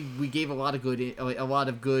we gave a lot of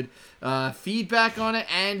good feedback on it,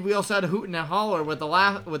 and we also had a hoot and a holler with the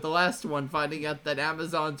last one, finding out that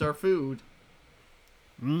Amazons are food.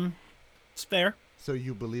 It's fair. So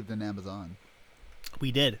you believed in Amazon.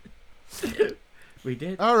 We did. We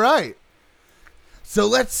did. All right. So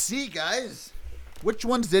let's see, guys. Which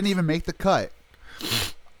ones didn't even make the cut?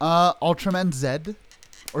 Ultraman Z,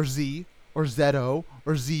 or Z, or ZO,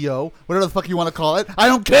 or ZO, whatever the fuck you want to call it. I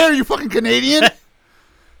don't care, you fucking Canadian.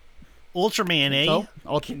 Ultraman, eh?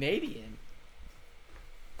 So, Canadian.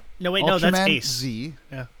 No, wait, no, that's Ultraman Ace. Z.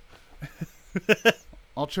 Yeah.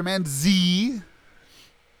 Ultraman Z.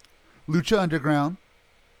 Lucha Underground.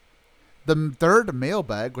 The third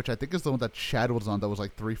mailbag, which I think is the one that Chad was on, that was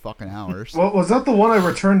like 3 fucking hours. well, was that the one I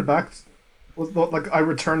returned back? I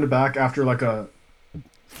returned back after like a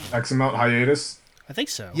X amount hiatus? I think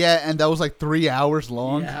so. Yeah, and that was like 3 hours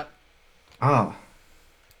long. Yeah. Ah.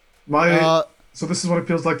 So this is what it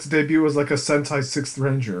feels like to debut as like a Sentai 6th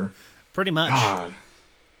Ranger. Pretty much. God.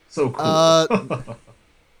 So cool.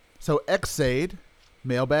 So Xaid,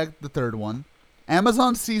 mailbag, the third one.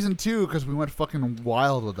 Amazon season 2, because we went fucking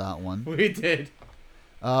wild with that one. We did.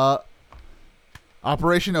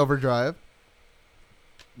 Operation Overdrive.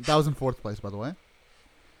 That was in 4th place, by the way.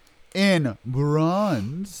 In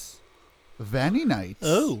bronze, Vanny Nights.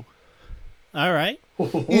 Oh. All right.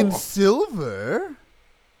 In silver,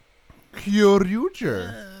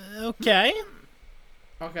 Kyoryuger. Okay.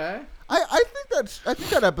 Okay. I think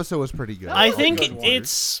that episode was pretty good. I think good one.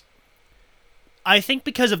 it's. I think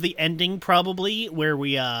because of the ending, probably where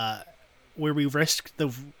we risked the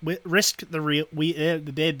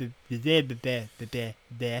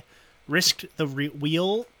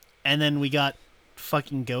wheel, and then we got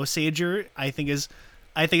fucking Go Sager. I think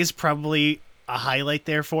is probably a highlight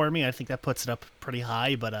there for me. I think that puts it up pretty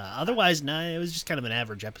high, but otherwise, nah, it was just kind of an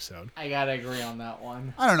average episode. I gotta agree on that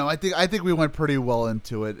one. I don't know. I think we went pretty well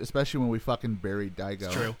into it, especially when we fucking buried Daigo.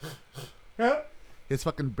 It's true. His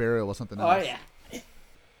fucking burial was something Oh else. yeah.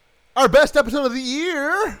 Our best episode of the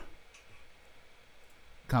year.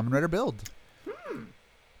 Kamen Rider Build.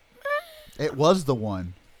 It was the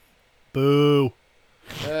one. Boo.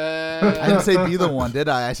 I didn't say be the one, did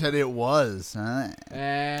I? I said it was.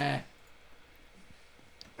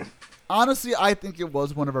 Honestly, I think it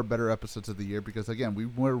was one of our better episodes of the year because again, we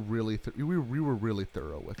were really we were really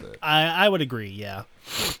thorough with it. I would agree. Yeah.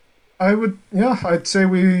 I'd say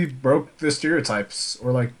we broke the stereotypes,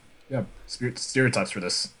 or like, stereotypes for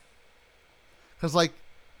this. Because like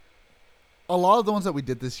a lot of the ones that we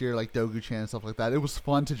did this year, like Dogu-chan and stuff like that, it was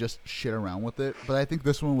fun to just shit around with it. But I think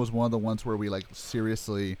this one was one of the ones where we like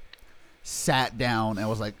seriously sat down and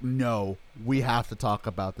was like, no, we have to talk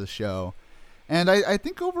about this show. And I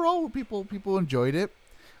think overall people enjoyed it.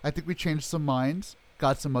 I think we changed some minds,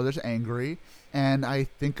 got some others angry, and I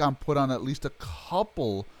think I'm put on at least a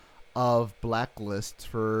couple of blacklists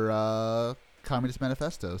for Communist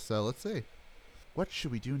Manifesto. So let's see. What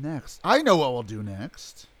should we do next? I know what we'll do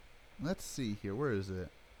next. Let's see here. Where is it?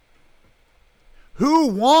 Who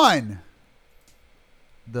won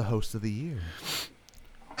the host of the year?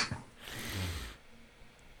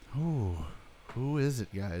 Ooh, who is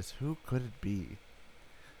it, guys? Who could it be?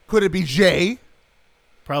 Could it be Jay?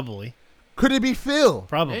 Probably. Could it be Phil?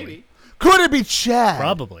 Probably. Maybe. Could it be Chad?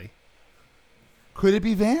 Probably. Could it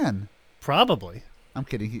be Van? Probably. I'm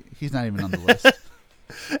kidding. He's not even on the list.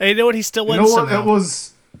 And you know what? He still You wins know what? somehow. It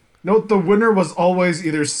was. No, the winner was always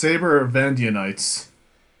either Saber or Vandianites.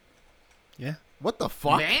 Yeah. What the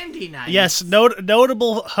fuck? Vandy Night. Yes,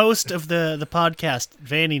 notable host of the podcast,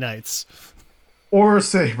 Vanny Nights. Or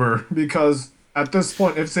Saber, because at this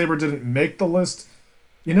point, if Saber didn't make the list,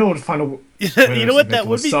 you know, would find a. You know what? That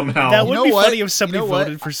would be somehow. that would You know be what? funny if somebody You know what?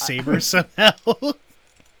 voted for Saber somehow.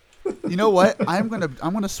 You know what? I'm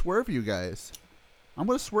gonna swerve you guys.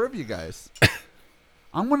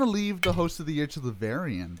 I'm gonna leave the host of the year to the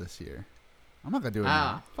very end this year. I'm not gonna do it.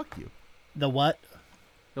 Now. Fuck you. The what?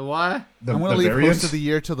 The what? The, I'm gonna the leave variant? host of the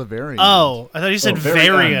year to the very end. Oh, I thought you said very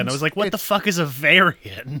variant. end. I was like, what the It's- fuck is a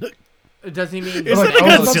variant? Does he mean? Is Like, that a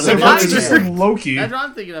I was about to Godzilla say, monster? Is this like Loki? That's what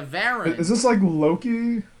I'm thinking of. Varan. Is this like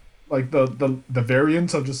Loki? Like the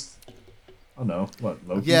variant of just. I don't know. What,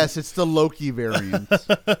 Loki? Yes, it's the Loki variant.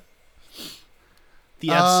 The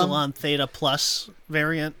Epsilon Theta Plus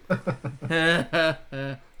variant.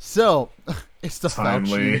 So, it's the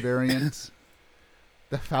Timely. Faucian variant,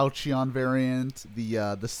 the Faucion variant,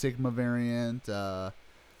 the Sigma variant, the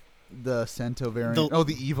Cento variant. The-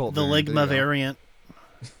 the evil. The variant. Ligma There you go. variant.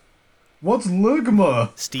 What's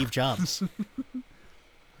Ligma? Steve Jobs. Who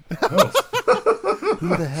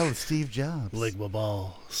the hell is Steve Jobs? Ligma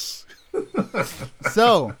balls.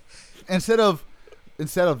 So, instead of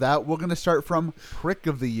that, we're gonna start from prick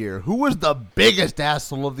of the year. Who was the biggest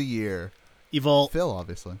asshole of the year? Evil. Phil,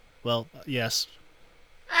 obviously. Well, yes,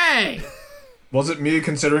 Hey. Was it me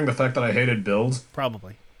considering the fact that I hated build?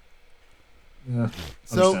 probably. Yeah.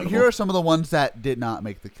 So understandable. here are some of the ones that did not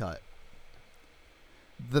make the cut.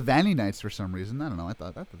 The Vanny Knights, for some reason. I don't know. I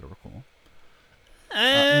thought they were cool.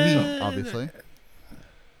 Me, obviously.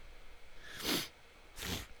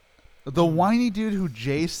 The whiny dude who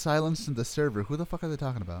Jay silenced in the server. Who the fuck are they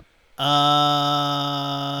talking about?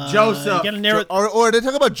 Joseph. You gotta narrow. Or are they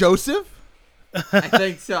talking about Joseph? I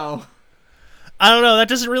think so. I don't know. That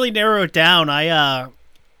doesn't really narrow it down. I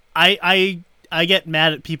get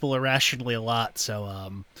mad at people irrationally a lot,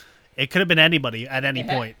 so it could have been anybody at any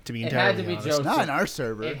point. To be It had entirely to be honest. Joseph. Not in our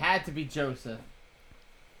server. It had to be Joseph.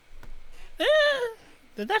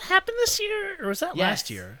 Did that happen this year, or was that Yes. last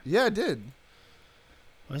year? Yeah, it did.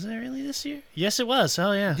 Was it really this year? Yes, it was.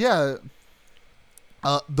 Oh yeah. Yeah.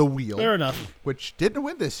 The Wheel, Fair enough. which didn't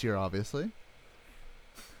win this year, obviously.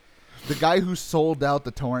 The guy who sold out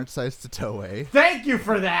the torrent sites to Toei. Thank you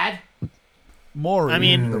for that. Mori, I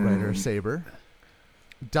mean- the writer of Saber.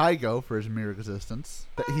 Daigo for his mere existence.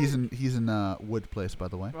 He's in Wood Place, by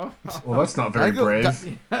the way. Well, that's not very Daigo-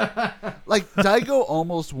 brave. Like Daigo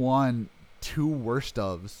almost won 2 worst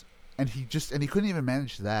ofs, and he couldn't even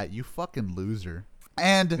manage that. You fucking loser.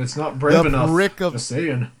 And It's not brave the enough. prick of Just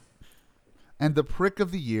saying. and the prick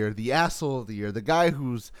of the year, the asshole of the year, the guy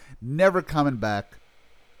who's never coming back.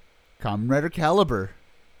 Kamen Rider Caliber.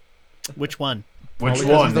 Which one? Which Probably 'cause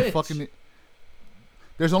one? he's the Bitch. fucking.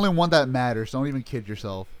 There's only one that matters. Don't even kid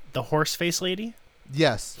yourself. The horse face lady?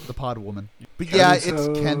 Yes, the pod woman. But yeah, it's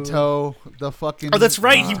Kento, the fucking. Oh, that's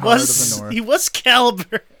right. He Heart of was. the North. He was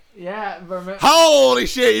Caliber. Yeah, remember? Holy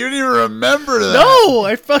shit! You didn't even remember that. No,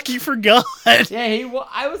 I fucking forgot. Yeah,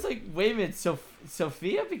 I was like, wait a minute,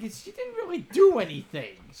 Sophia, because she didn't really do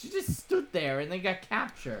anything. She just stood there and then got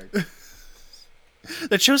captured.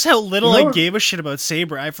 That shows how little You know I what- gave a shit about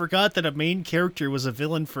Saber. I forgot that a main character was a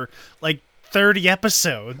villain for like 30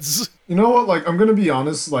 episodes. You know what? Like, I'm gonna be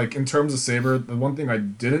honest. Like, in terms of Saber, the one thing I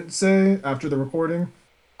didn't say after the recording,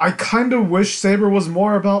 I kind of wish Saber was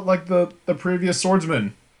more about like the previous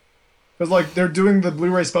Swordsman, because like they're doing the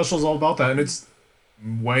Blu-ray specials all about that, and it's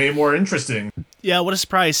way more interesting. Yeah, what a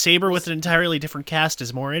surprise. Saber with an entirely different cast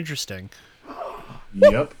is more interesting.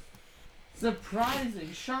 Yep.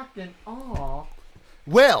 Surprising, shocked, and awe.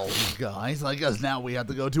 Well, guys, I guess now we have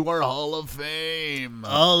to go to our Hall of Fame.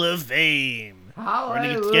 Hall of Fame. We're gonna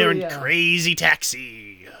get together in Hallelujah. Crazy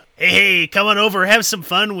Taxi. Hey, come on over, have some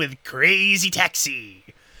fun with Crazy Taxi.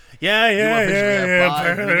 Yeah, You yeah, officially yeah,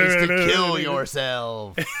 have 5 minutes to kill yeah.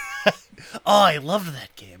 yourself. Oh, I loved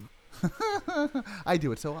that game. I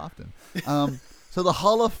do it so often. So the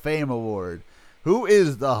Hall of Fame award. Who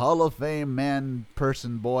is the Hall of Fame man,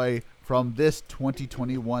 person, boy from this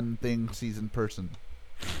 2021 season person?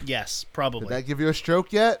 Yes, Did probably. that give you a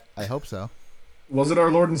stroke yet? I hope so. Was it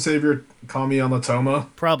our Lord and Savior Kami Amatoma?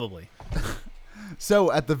 Probably.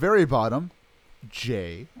 So at the very bottom,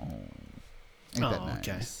 Jay. Oh, ain't that Oh, nice?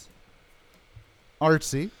 okay.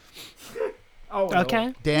 Artsy. Oh, no.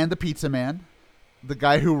 Okay. Dan the Pizza Man. The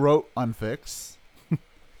guy who wrote Unfix.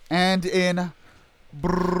 And in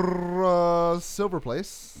silver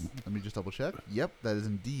place, let me just double check. Yep, that is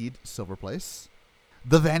indeed silver place.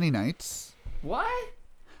 The Vanny Knights. What?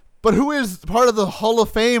 But who is part of the Hall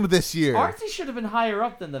of Fame this year? Artsy should have been higher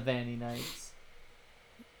up than the Vanny Knights.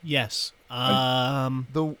 Yes.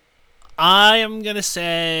 The I am gonna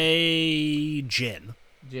say Jin.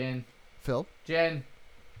 Jin. Phil, Jen.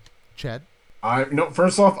 Chad.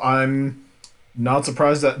 First off, I'm not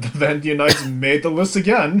surprised that the Vandy Knights made the list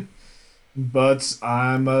again, but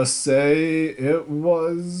I must say it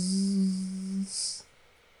was.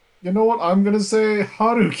 You know what? I'm gonna say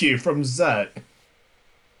Haruki from Zet.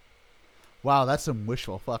 Wow, that's some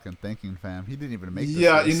wishful fucking thinking, fam. He didn't even make this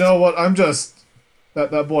Yeah, list. you know what? I'm just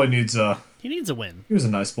that boy needs a. He needs a win. He was a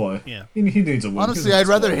nice boy. Yeah. He needs a win. Honestly, He was a I'd nice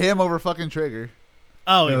rather boy. him over fucking Trigger.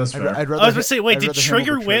 Oh, Yeah, that's I'd, fair. I'd rather I was gonna say, wait, I'd did rather him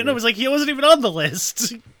Trigger over win? Trigger. I was like, he wasn't even on the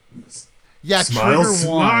list. Yeah, Smile, Trigger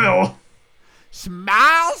smile. won.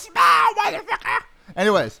 Smile, smile, motherfucker.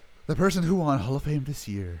 Anyways, the person who won Hall of Fame this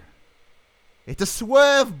year. It's a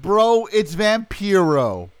swerve, bro. It's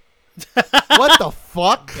Vampiro. What the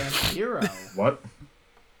fuck? Vampiro. What?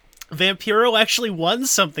 Vampiro actually won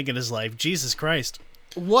something in his life. Jesus Christ.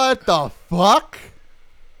 What the fuck?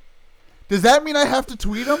 Does that mean I have to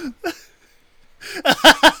tweet him?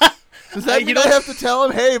 Does that You mean know- I have to tell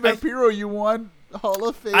him, "Hey, Vampiro, you won Hall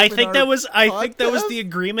of Fame"? I in think our that was podcast?" the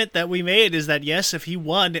agreement that we made, is that yes, if he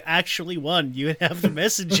won, actually won, you would have to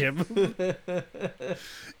message him.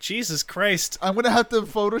 Jesus Christ. I'm gonna have to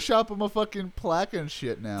Photoshop him a fucking plaque and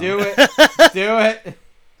shit now. Do it. Do it.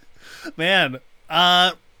 Man,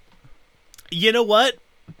 you know what?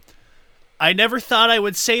 I never thought I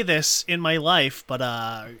would say this in my life,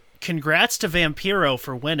 but congrats to Vampiro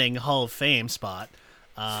for winning Hall of Fame spot.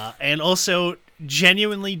 And also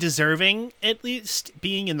genuinely deserving, at least,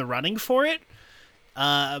 being in the running for it.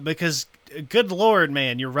 Because, good lord,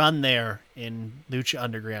 man, your run there in Lucha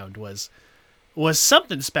Underground was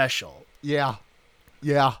something special. Yeah.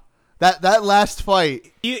 That last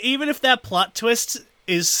fight. Even if that plot twist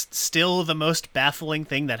is still the most baffling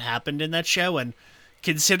thing that happened in that show, and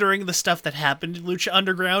considering the stuff that happened in Lucha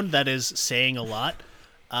Underground, that is saying a lot.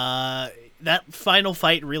 That final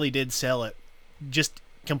fight really did sell it, just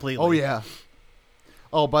completely. Oh yeah.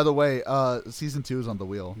 Oh, by the way, season 2 is on the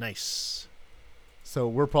wheel, Nice. so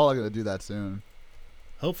we're probably gonna do that soon.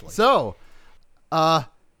 Hopefully. So,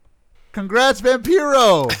 congrats,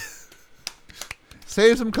 Vampiro.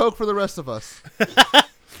 Save some coke for the rest of us.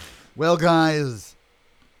 Well, guys,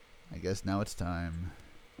 I guess now it's time.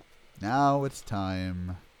 Now it's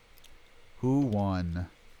time. Who won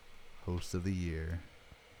Host of the Year?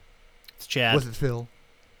 It's Chad. Was it Phil?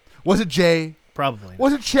 Was it Jay? Probably.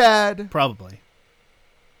 Was it Chad? Probably.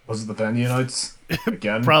 Was it the Vandy Knights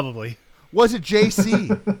again? Probably. Was it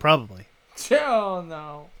JC? Probably. Oh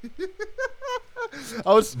no.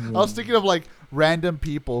 I was thinking of like random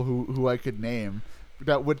people who I could name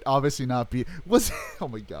that would obviously not be. Oh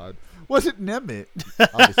my god. Was it Nemeth?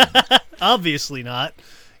 Obviously not. Obviously not.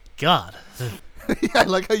 God. Yeah, I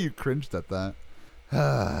like how you cringed at that.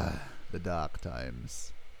 The dark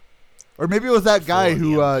times. Or maybe it was that guy For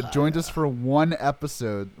who the Empire. joined us for one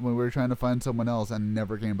episode when we were trying to find someone else and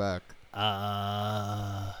never came back.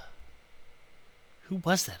 Who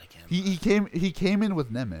was that again? He came in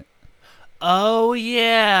with Nemeth. Oh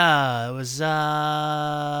yeah, it was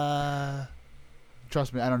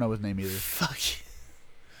Trust me, I don't know his name either. fuck.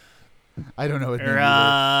 I don't know his name Or,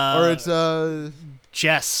 either. Or it's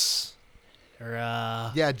Jess. Or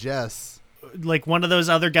yeah, Jess. like one of those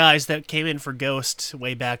other guys that came in for Ghost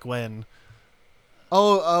way back when.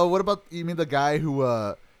 Oh, what about, you mean the guy who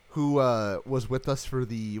was with us for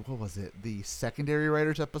the, what was it, the secondary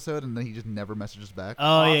writers episode, and then he just never messaged us back? Oh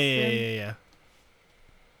Austin? yeah.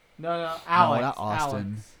 No, Alex. No, not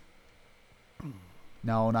Austin. Alex.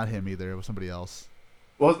 No, not him either. It was somebody else.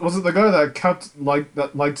 Was it the guy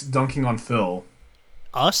that liked dunking on Phil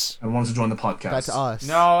Us? and wanted to join the podcast? That's us.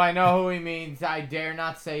 No, I know who he means. I dare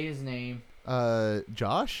not say his name.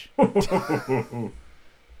 Josh?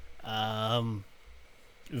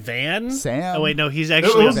 Van? Sam? Oh wait, no, he's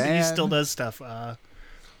actually was he Van. still does stuff.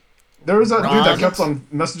 There was that dude Ron. that kept on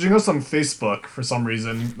messaging us on Facebook for some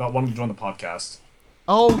reason about wanting to join the podcast.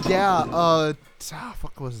 Oh, yeah.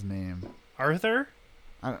 Fuck, what was his name? Arthur?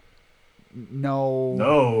 No.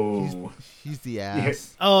 No. He's the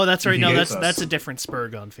ass. Oh, that's right. He No, hates that's us. a different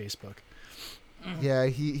Spurg on Facebook. Yeah,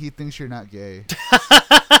 he thinks you're not gay.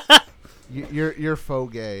 You're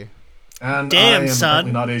faux gay. And Damn, I am son.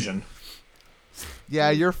 apparently not Asian. Yeah,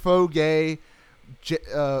 you're faux gay.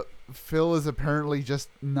 Phil is apparently just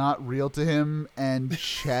not real to him, and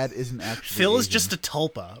Chad isn't actually. Phil is Asian. just a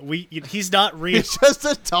tulpa. He's not real. He's just a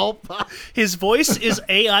tulpa. His voice is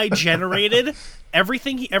AI generated. Every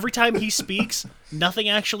time he speaks, nothing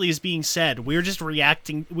actually is being said. We're just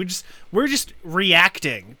reacting. We're just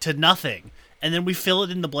reacting to nothing, and then we fill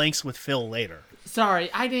it in the blanks with Phil later.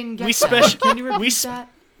 Sorry, I didn't get We that. special. Can you repeat that?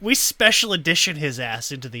 We special edition his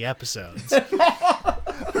ass into the episodes.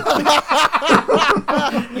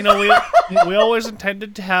 We always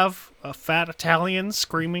intended to have a fat Italian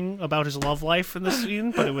screaming about his love life in this scene,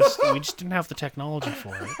 but we just didn't have the technology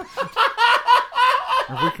for it.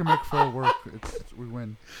 If we can make Phil work, we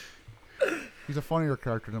win. He's a funnier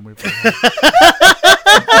character than we've ever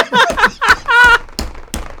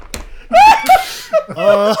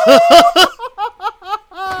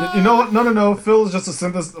You know what? No. Phil is just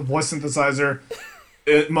a voice synthesizer,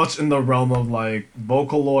 much in the realm of like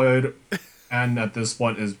Vocaloid, and at this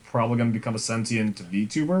point is probably going to become a sentient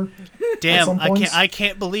VTuber. Damn, I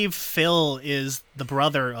can't believe Phil is the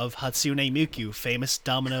brother of Hatsune Miku, famous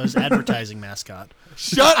Domino's advertising mascot.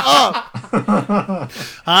 Shut up!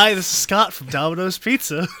 Hi, this is Scott from Domino's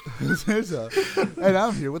Pizza. And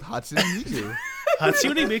I'm here with Hatsune Miku.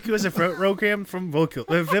 Hatsune Miku is a program from Vocal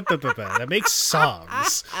that makes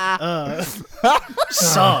songs.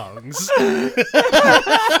 Songs.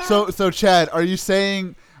 So Chad, are you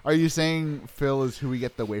saying Phil is who we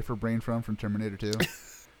get the wafer brain from Terminator 2?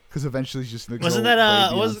 Because eventually he's just gonna Wasn't go that,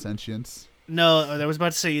 way beyond was- sentience. No, I was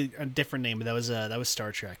about to say a different name, but that was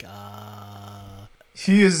Star Trek.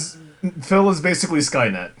 Phil is basically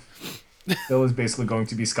Skynet. Phil is basically going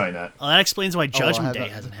to be Skynet. Well, that explains why Judgment Day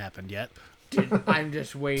that. hasn't happened yet. I'm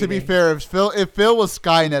just waiting. To be fair, if Phil was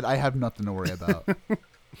Skynet, I have nothing to worry about.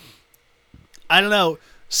 I don't know.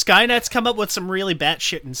 Skynet's come up with some really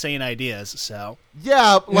batshit insane ideas, so.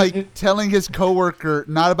 Yeah, like telling his coworker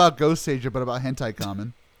not about Ghost Sager but about Hentai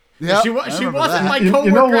Common. Yeah, She wasn't my You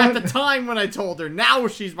coworker know at what? the time when I told her. Now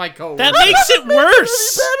she's my coworker. That makes it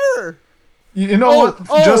worse! Better. You know Oh, what?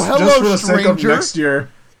 oh, Just hello, for the sake of stranger. next year.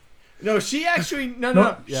 No, she actually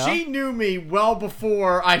no. Yeah? She knew me well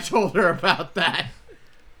before I told her about that.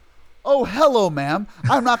 Oh, hello, ma'am.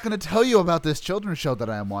 I'm not going to tell you about this children's show that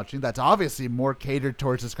I am watching. That's obviously more catered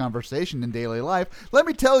towards this conversation in daily life. Let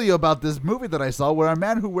me tell you about this movie that I saw where a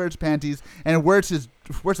man who wears panties and wears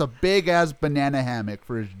a big-ass banana hammock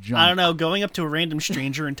for his junk. I don't know, going up to a random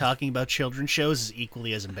stranger and talking about children's shows is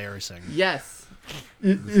equally as embarrassing. Yes.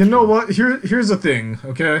 You know what? Here's the thing,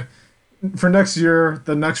 okay? For next year,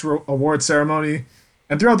 the next award ceremony,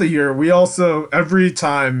 and throughout the year, we also, every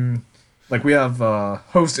time, like we have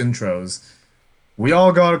host intros, we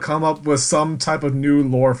all gotta come up with some type of new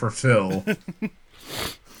lore for Phil.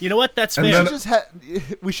 You know what? That's And fair.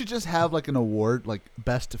 then- We should just have like an award, like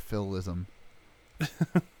best Philism.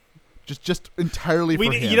 just entirely for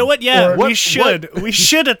him. You know what? Yeah, Or we should. We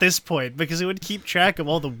should at this point, because it would keep track of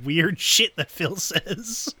all the weird shit that Phil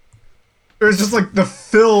says. There's just like the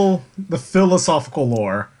philosophical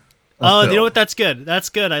lore. of Oh, you Phil. know what? That's good. That's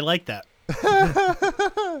good. I like that.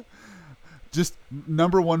 Just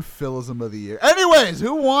number one Philism of the year. Anyways,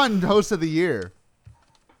 who won host of the year?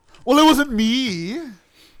 Well, it wasn't me.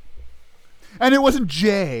 And it wasn't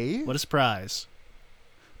Jay. What a surprise.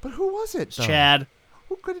 But who was it? though? Chad.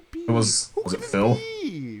 Who could it be? Was Who it could Phil?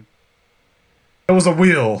 be? It was a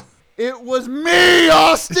wheel. It was me,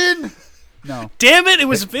 Austin. No. Damn it, it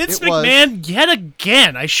was Vince it was. McMahon yet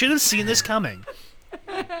again. I should have seen this coming.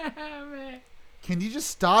 Can you just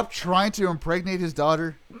stop trying to impregnate his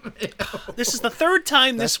daughter? This is the third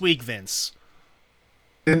time this week, Vince.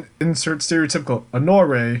 Insert stereotypical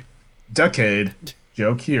Honore decade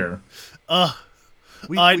joke here.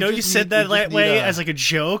 I know you said that that way as like a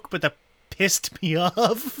joke, but that pissed me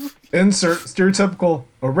off. Insert stereotypical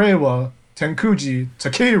Orewa Tenkuji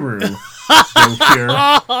Takeru joke here.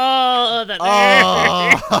 Oh, that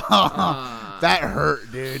That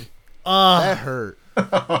hurt, dude. That hurt.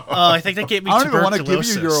 I think that gave me I don't even want to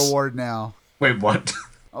tuberculosis. give you your award now. Wait, what?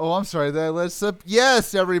 Oh, I'm sorry.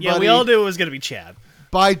 Yes, everybody. Yeah, we all knew it was going to be Chad.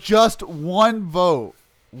 By just one vote.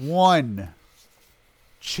 One.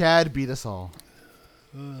 Chad beat us all.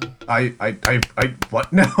 I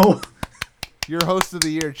what now? You're host of the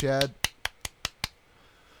year, Chad.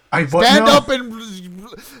 I what Stand now? up and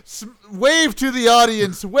wave to the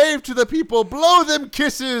audience. Wave to the people. Blow them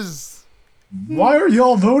kisses. Why are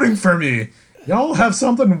y'all voting for me? Y'all have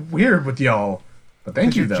something weird with y'all. But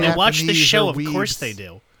thank you though. They watch the Japanese, show, they're of course weebs. they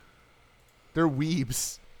do. They're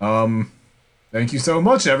weebs. Thank you so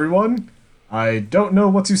much, everyone. I don't know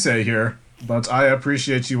what to say here, but I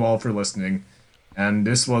appreciate you all for listening. And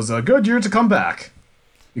this was a good year to come back.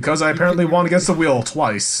 Because I apparently won against the wheel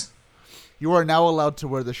twice. You are now allowed to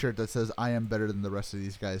wear the shirt that says "I am better than the rest of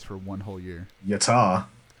these guys" for 1 whole year. Yata.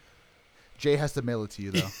 Jay has to mail it to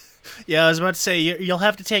you though. Yeah, I was about to say you'll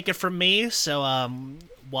have to take it from me. So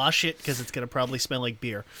wash it because it's gonna probably smell like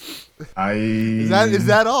beer. Is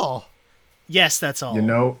that all? Yes, that's all. You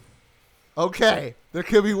know, Okay, there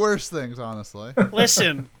could be worse things, honestly.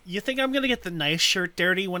 Listen, you think I'm gonna get the nice shirt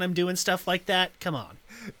dirty when I'm doing stuff like that? Come on.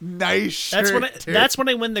 Nice shirt. That's when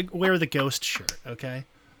I wear the ghost shirt. Okay.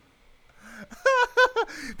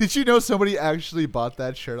 Did you know somebody actually bought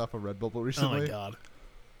that shirt off of Redbubble Oh recently? my god.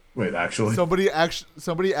 wait, actually, Somebody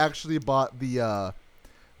actually bought the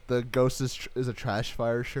Ghost is a Trash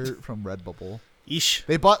Fire shirt from Redbubble. Yeesh.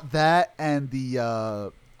 They bought that and the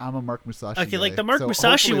I'm a Mark Musashi. Okay, like guy. the Mark So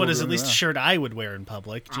Musashi hopefully one we'll is be at least a running shirt I would wear in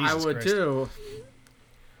public. Jesus I would Christ. too.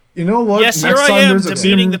 you know what? Yes, here Next I time am there's a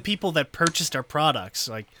demeaning team, the people that purchased our products.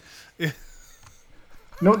 Like,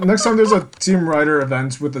 no, next time there's a Team Rider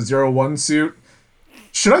event with a 0-1 suit,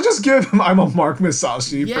 should I just give him I'm a Mark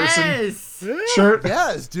Musashi person Yes. shirt,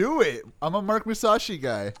 Yes, do it. I'm a Mark Musashi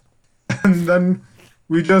guy. and then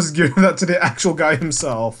we just give that to the actual guy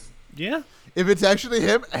himself? yeah. If it's actually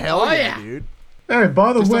him, hell Oh, yeah, yeah. dude. Hey,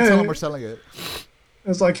 by the Just don't tell him way, we're selling it.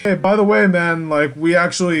 it's like, hey, by the way, man, like we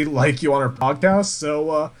actually like you on our podcast,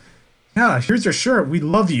 so yeah, here's your shirt. We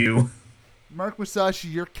love you. Mark Musashi,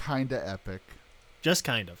 you're kinda epic. Just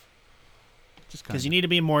kind of. Just Because kinda. you need to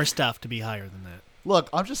be more stuff to be higher than that. Look,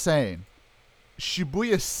 I'm just saying.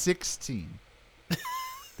 Shibuya 16.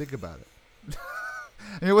 Think about it.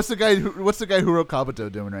 I mean, what's the guy who wrote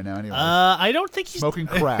Kabuto doing right now anyway? I don't think he's Smoking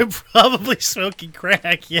crack. Probably smoking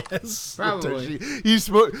crack. Yes. Probably. He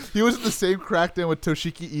was in the same crack den with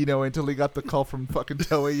Toshiki Ino until he got the call from fucking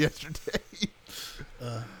Toei yesterday.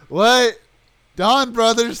 What? Dawn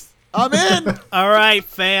Brothers, I'm in. All right,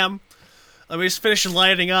 fam. Let me just finish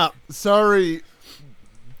lighting up. Sorry,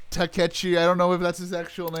 Takechi. I don't know if that's his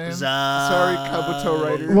actual name. Sorry, Kabuto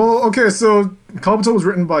writer. Well, okay, so Kabuto was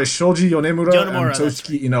written by Shoji Yonemura, Yonemura, and that's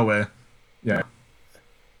Toshiki Inoue. Yeah,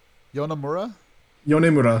 Yonamura?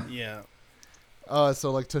 Yonemura. Yeah.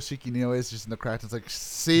 So like Toshiki Inoue is just in the crack. It's like,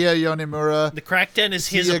 see ya, Yonemura. The crack den is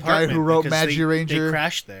See his a guy apartment. who wrote because Magi they Ranger?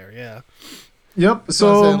 crashed there. Yeah. Yep. So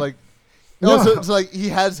I'm So saying, like, no, yeah. so like he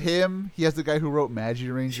has him. He has the guy who wrote Magi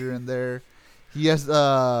Ranger in there. He has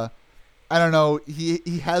I don't know. He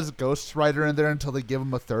has Ghost Rider in there until they give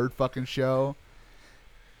him a third fucking show.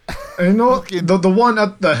 and you know fucking- the one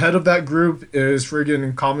at the head of that group is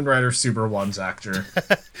friggin' Kamen Rider Super One's actor.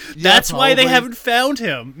 That's why they probably. haven't found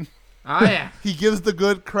him. Oh yeah. He gives the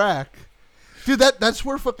good crack. Dude, that's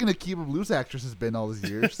where fucking Akiba Blues actress has been all these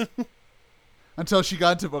years. Until she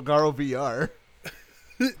got into Vagaro VR.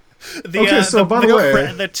 Okay, so by the way-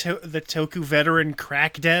 the Toku veteran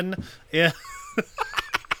crack den. Yeah.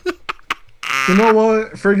 You know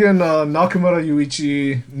what? Friggin' Nakamura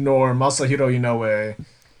Yuichi nor Masahiro Inoue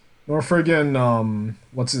nor friggin'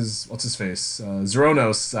 what's his face?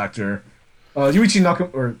 Zeronos actor. Yuichi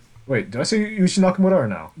Nakamura, or wait, did I say Yuichi Nakamura or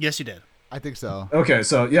no? Yes, you did. I think so. Okay,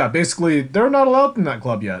 so yeah, basically they're not allowed in that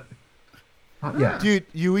club yet. Not yet.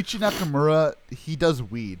 Dude, Yuichi Nakamura, he does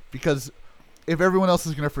weed. Because if everyone else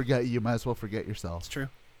is going to forget you, might as well forget yourself. It's true.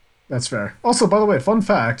 That's fair. Also, by the way, fun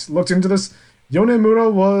fact, looked into this. Yonemura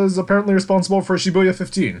was apparently responsible for Shibuya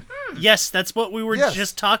 15. Yes, that's what we were Yes.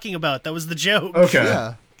 just talking about. That was the joke. Okay.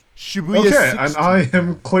 Yeah. Shibuya Okay, 16. and I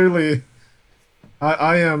am clearly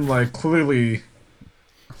I am like clearly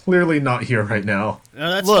not here right now. No,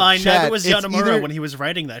 that's Look, fine. Chad, Neither was it's Yonemura either- when he was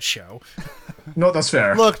writing that show. No, that's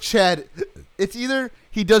fair. Look, Chad, it's either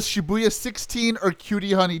he does Shibuya 16 or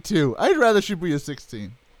Cutie Honey 2. I'd rather Shibuya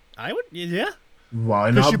 16. I would, yeah.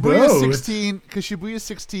 Why Because not Shibuya both? 16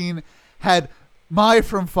 16 had Mai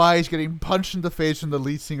from Five getting punched in the face from the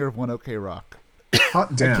lead singer of One OK Rock.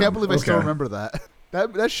 Hot damn. I can't believe I still Okay. remember that.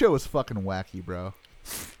 That show was fucking wacky, bro.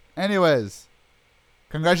 Anyways,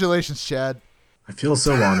 congratulations, Chad. I feel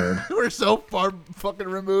so honored. We're so far fucking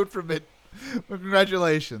removed from it. But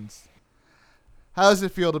congratulations. How does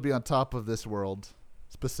it feel to be on top of this world,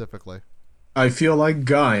 specifically? I feel like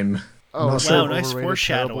Gaim. Oh, Not sure. Wow, nice overrated,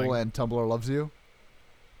 foreshadowing. terrible, and Tumblr loves you.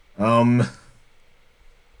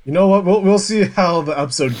 You know what? We'll see how the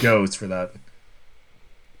episode goes for that.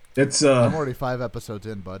 It's I'm already 5 episodes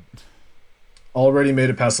in, bud. already made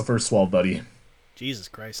it past the first 12, buddy. Jesus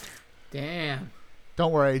Christ. Damn.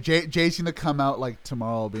 Don't worry, Jay's gonna come out like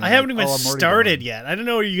tomorrow. Being I haven't like, even "Oh, I'm already started done." yet. I don't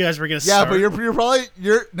know where you guys were going to Yeah, start. but you're probably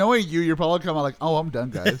knowing you're probably come out like, oh, I'm done,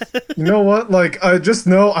 guys. You know what? Like, I just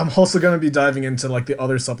know I'm also gonna be diving into like the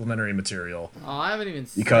other supplementary material. Oh, I haven't even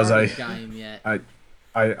Because started I- Gaim yet.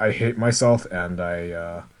 I hate myself, and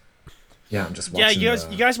I'm just watching. Yeah,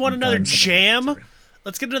 you guys want another Gaim jam? supplementary.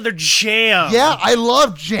 Let's get another jam. Yeah, I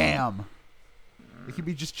love jam. It could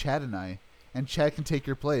be just Chad and I, and Chad can take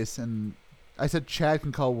your place. And I said Chad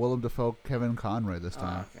can call Willem Dafoe Kevin Conroy this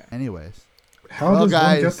time. okay. Anyways, How Well, does one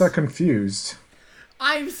guys- get that confused?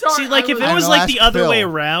 I'm sorry. See, like, if it I was know, like ask the other way Phil.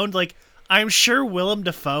 around, like, I'm sure Willem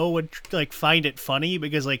Dafoe would, like, find it funny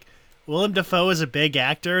because, like, Willem Dafoe is a big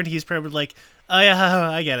actor and he's probably like, oh, yeah,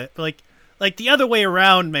 I get it. But, like the other way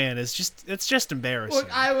around, man, it's just embarrassing.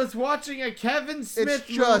 Look, I was watching a Kevin Smith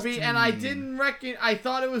just movie, and I me. didn't I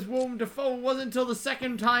thought it was Willem Dafoe. It wasn't until the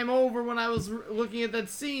second time over when I was looking at that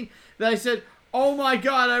scene that I said, "Oh my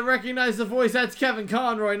God, I recognize the voice. That's Kevin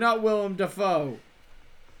Conroy, not Willem Dafoe."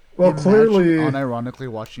 Well, imagine clearly, unironically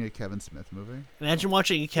watching a Kevin Smith movie. Imagine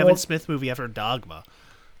watching a Kevin Smith movie after Dogma.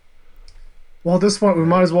 well, at this point, we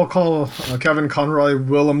might as well call Kevin Conroy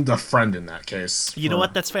Willem the Friend in that case. You know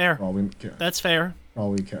what? That's fair. all we care. That's fair.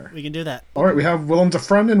 All we care. We can do that. All right, we have Willem the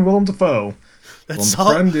Friend and Willem Dafoe. That,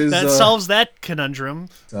 Well, friend is, solves that conundrum.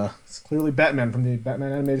 It's clearly Batman from the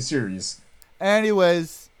Batman animated series.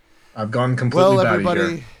 Anyways, I've gone completely well, batty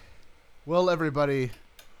everybody, here. everybody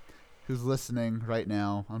who's listening right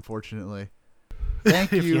now, unfortunately,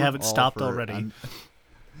 thank If you. you haven't all stopped for already.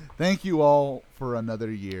 Thank you all for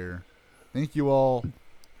another year. Thank you all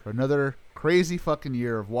for another crazy fucking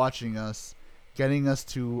year of watching us, getting us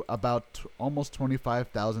to about almost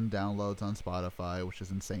 25,000 downloads on Spotify, which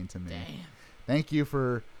is insane to me. Damn. Thank you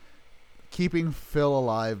for keeping Phil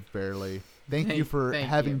alive barely. Thank you for Thank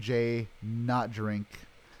having you. Jay not drink,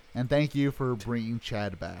 and thank you for bringing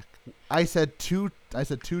Chad back. I said two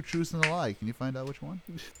truths and a lie. Can you find out which one?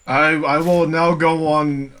 I will now go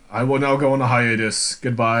on a hiatus.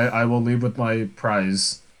 Goodbye. I will leave with my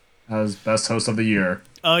prize as best host of the year.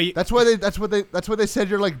 Oh, That's why they said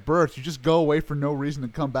you're like Bert. You just go away for no reason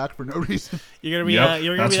and come back for no reason. you're gonna be Yep,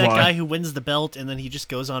 you're gonna be that's that why. guy who wins the belt and then he just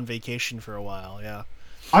goes on vacation for a while. Yeah.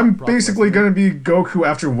 I'm Brock basically Lesnar. going to be Goku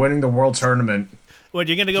after winning the world tournament. What,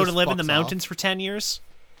 you're gonna go Just to live in the fucks mountains for 10 years?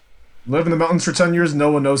 Live in the mountains for 10 years, no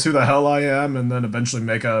one knows who the hell I am, and then eventually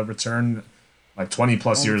make a return like 20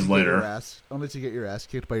 plus years later. Only to get your ass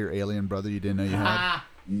kicked by your alien brother you didn't know you had. Ah,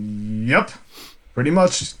 Yep. Pretty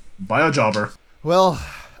much. By a jobber. Well,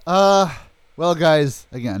 guys,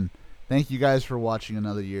 again, thank you guys for watching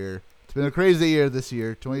another year. It's been a crazy year this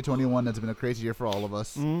year. 2021 has been a crazy year for all of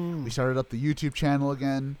us. We started up the YouTube channel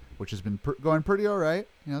again, which has been going pretty all right.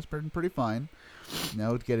 You know, it's been pretty fine. You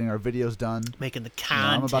know, getting our videos done. Making the You know,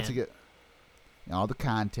 content. I'm about to get all the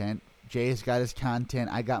content. Jay's got his content.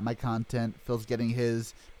 I got my content. Phil's getting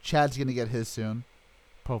his. Chad's going to get his soon.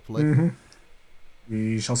 Hopefully. Mm-hmm.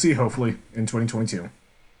 We shall see, hopefully, in 2022.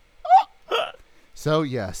 So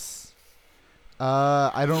yes,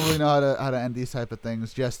 I don't really know how to end these type of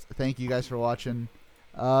things. Just thank you guys for watching.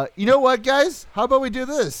 You know what, guys? How about we do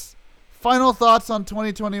this? Final thoughts on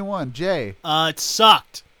 2021. Jay, It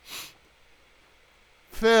sucked.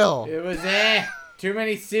 Phil. it was too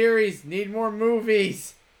many series. Need more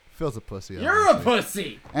movies. Phil's a pussy. You're a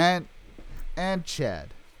obviously. pussy. And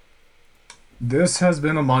Chad. This has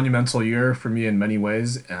been a monumental year for me in many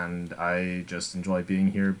ways, and I just enjoy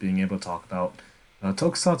being here, being able to talk about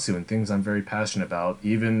tokusatsu and things I'm very passionate about,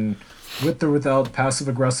 even with or without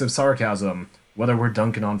passive-aggressive sarcasm, whether we're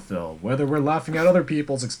dunking on Phil, whether we're laughing at other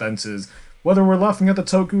people's expenses, whether we're laughing at the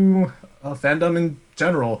Toku fandom in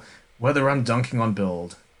general, whether I'm dunking on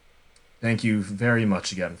Build. Thank you very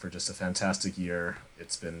much again for just a fantastic year.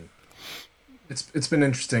 It's been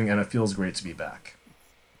interesting, and it feels great to be back.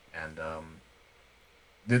 And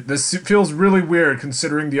this feels really weird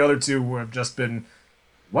considering the other two have just been,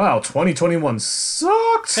 wow, 2021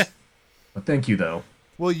 sucked. But thank you though.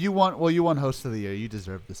 Well, you won host of the year. You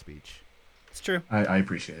deserve the speech. It's true. I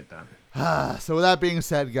appreciate that. So with that being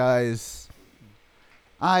said, guys,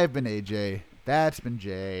 I've been AJ. That's been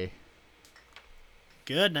Jay.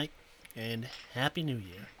 Good night and Happy New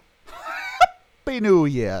Year. Happy New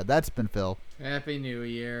Year. That's been Phil. Happy New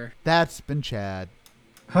Year. That's been Chad.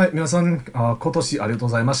 はい、皆さん、今年ありがとう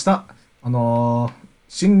ございました。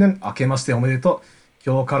新年明けましておめでとう。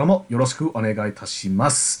今日からもよろしくお願いいたしま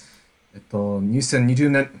す。2020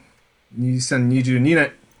年、2022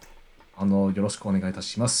年、よろしくお願いいた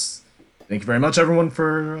します。Thank you very much, everyone,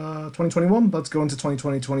 for 2021. Let's go into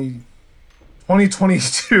 2022.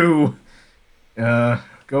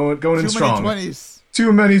 Going in Too strong. many 20s.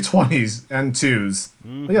 Too many 20s and 2s.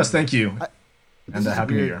 But yes, thank you. And This is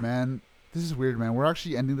Happy New weird, Year. man. This is weird, man. We're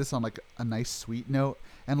actually ending this on like a nice, sweet note.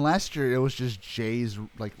 And last year it was just Jay's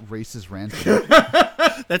like racist rant.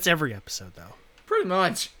 That's every episode, though. Pretty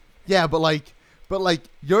much. Yeah, but But like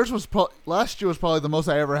yours was last year was probably the most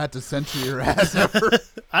I ever had to censor your ass ever.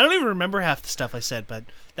 I don't even remember half the stuff I said, but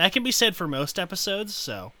that can be said for most episodes.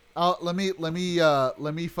 So let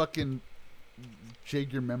me fucking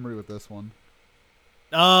jig your memory with this one.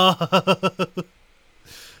 oh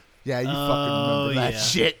Yeah, you fucking remember that yeah.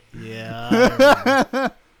 shit. Yeah. I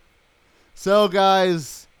remember. So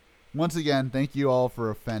guys, once again, thank you all for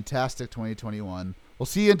a fantastic 2021. We'll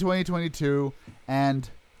see you in 2022, and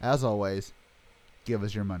as always, give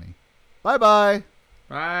us your money. Bye bye.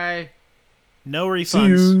 Bye. No See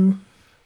refunds. you.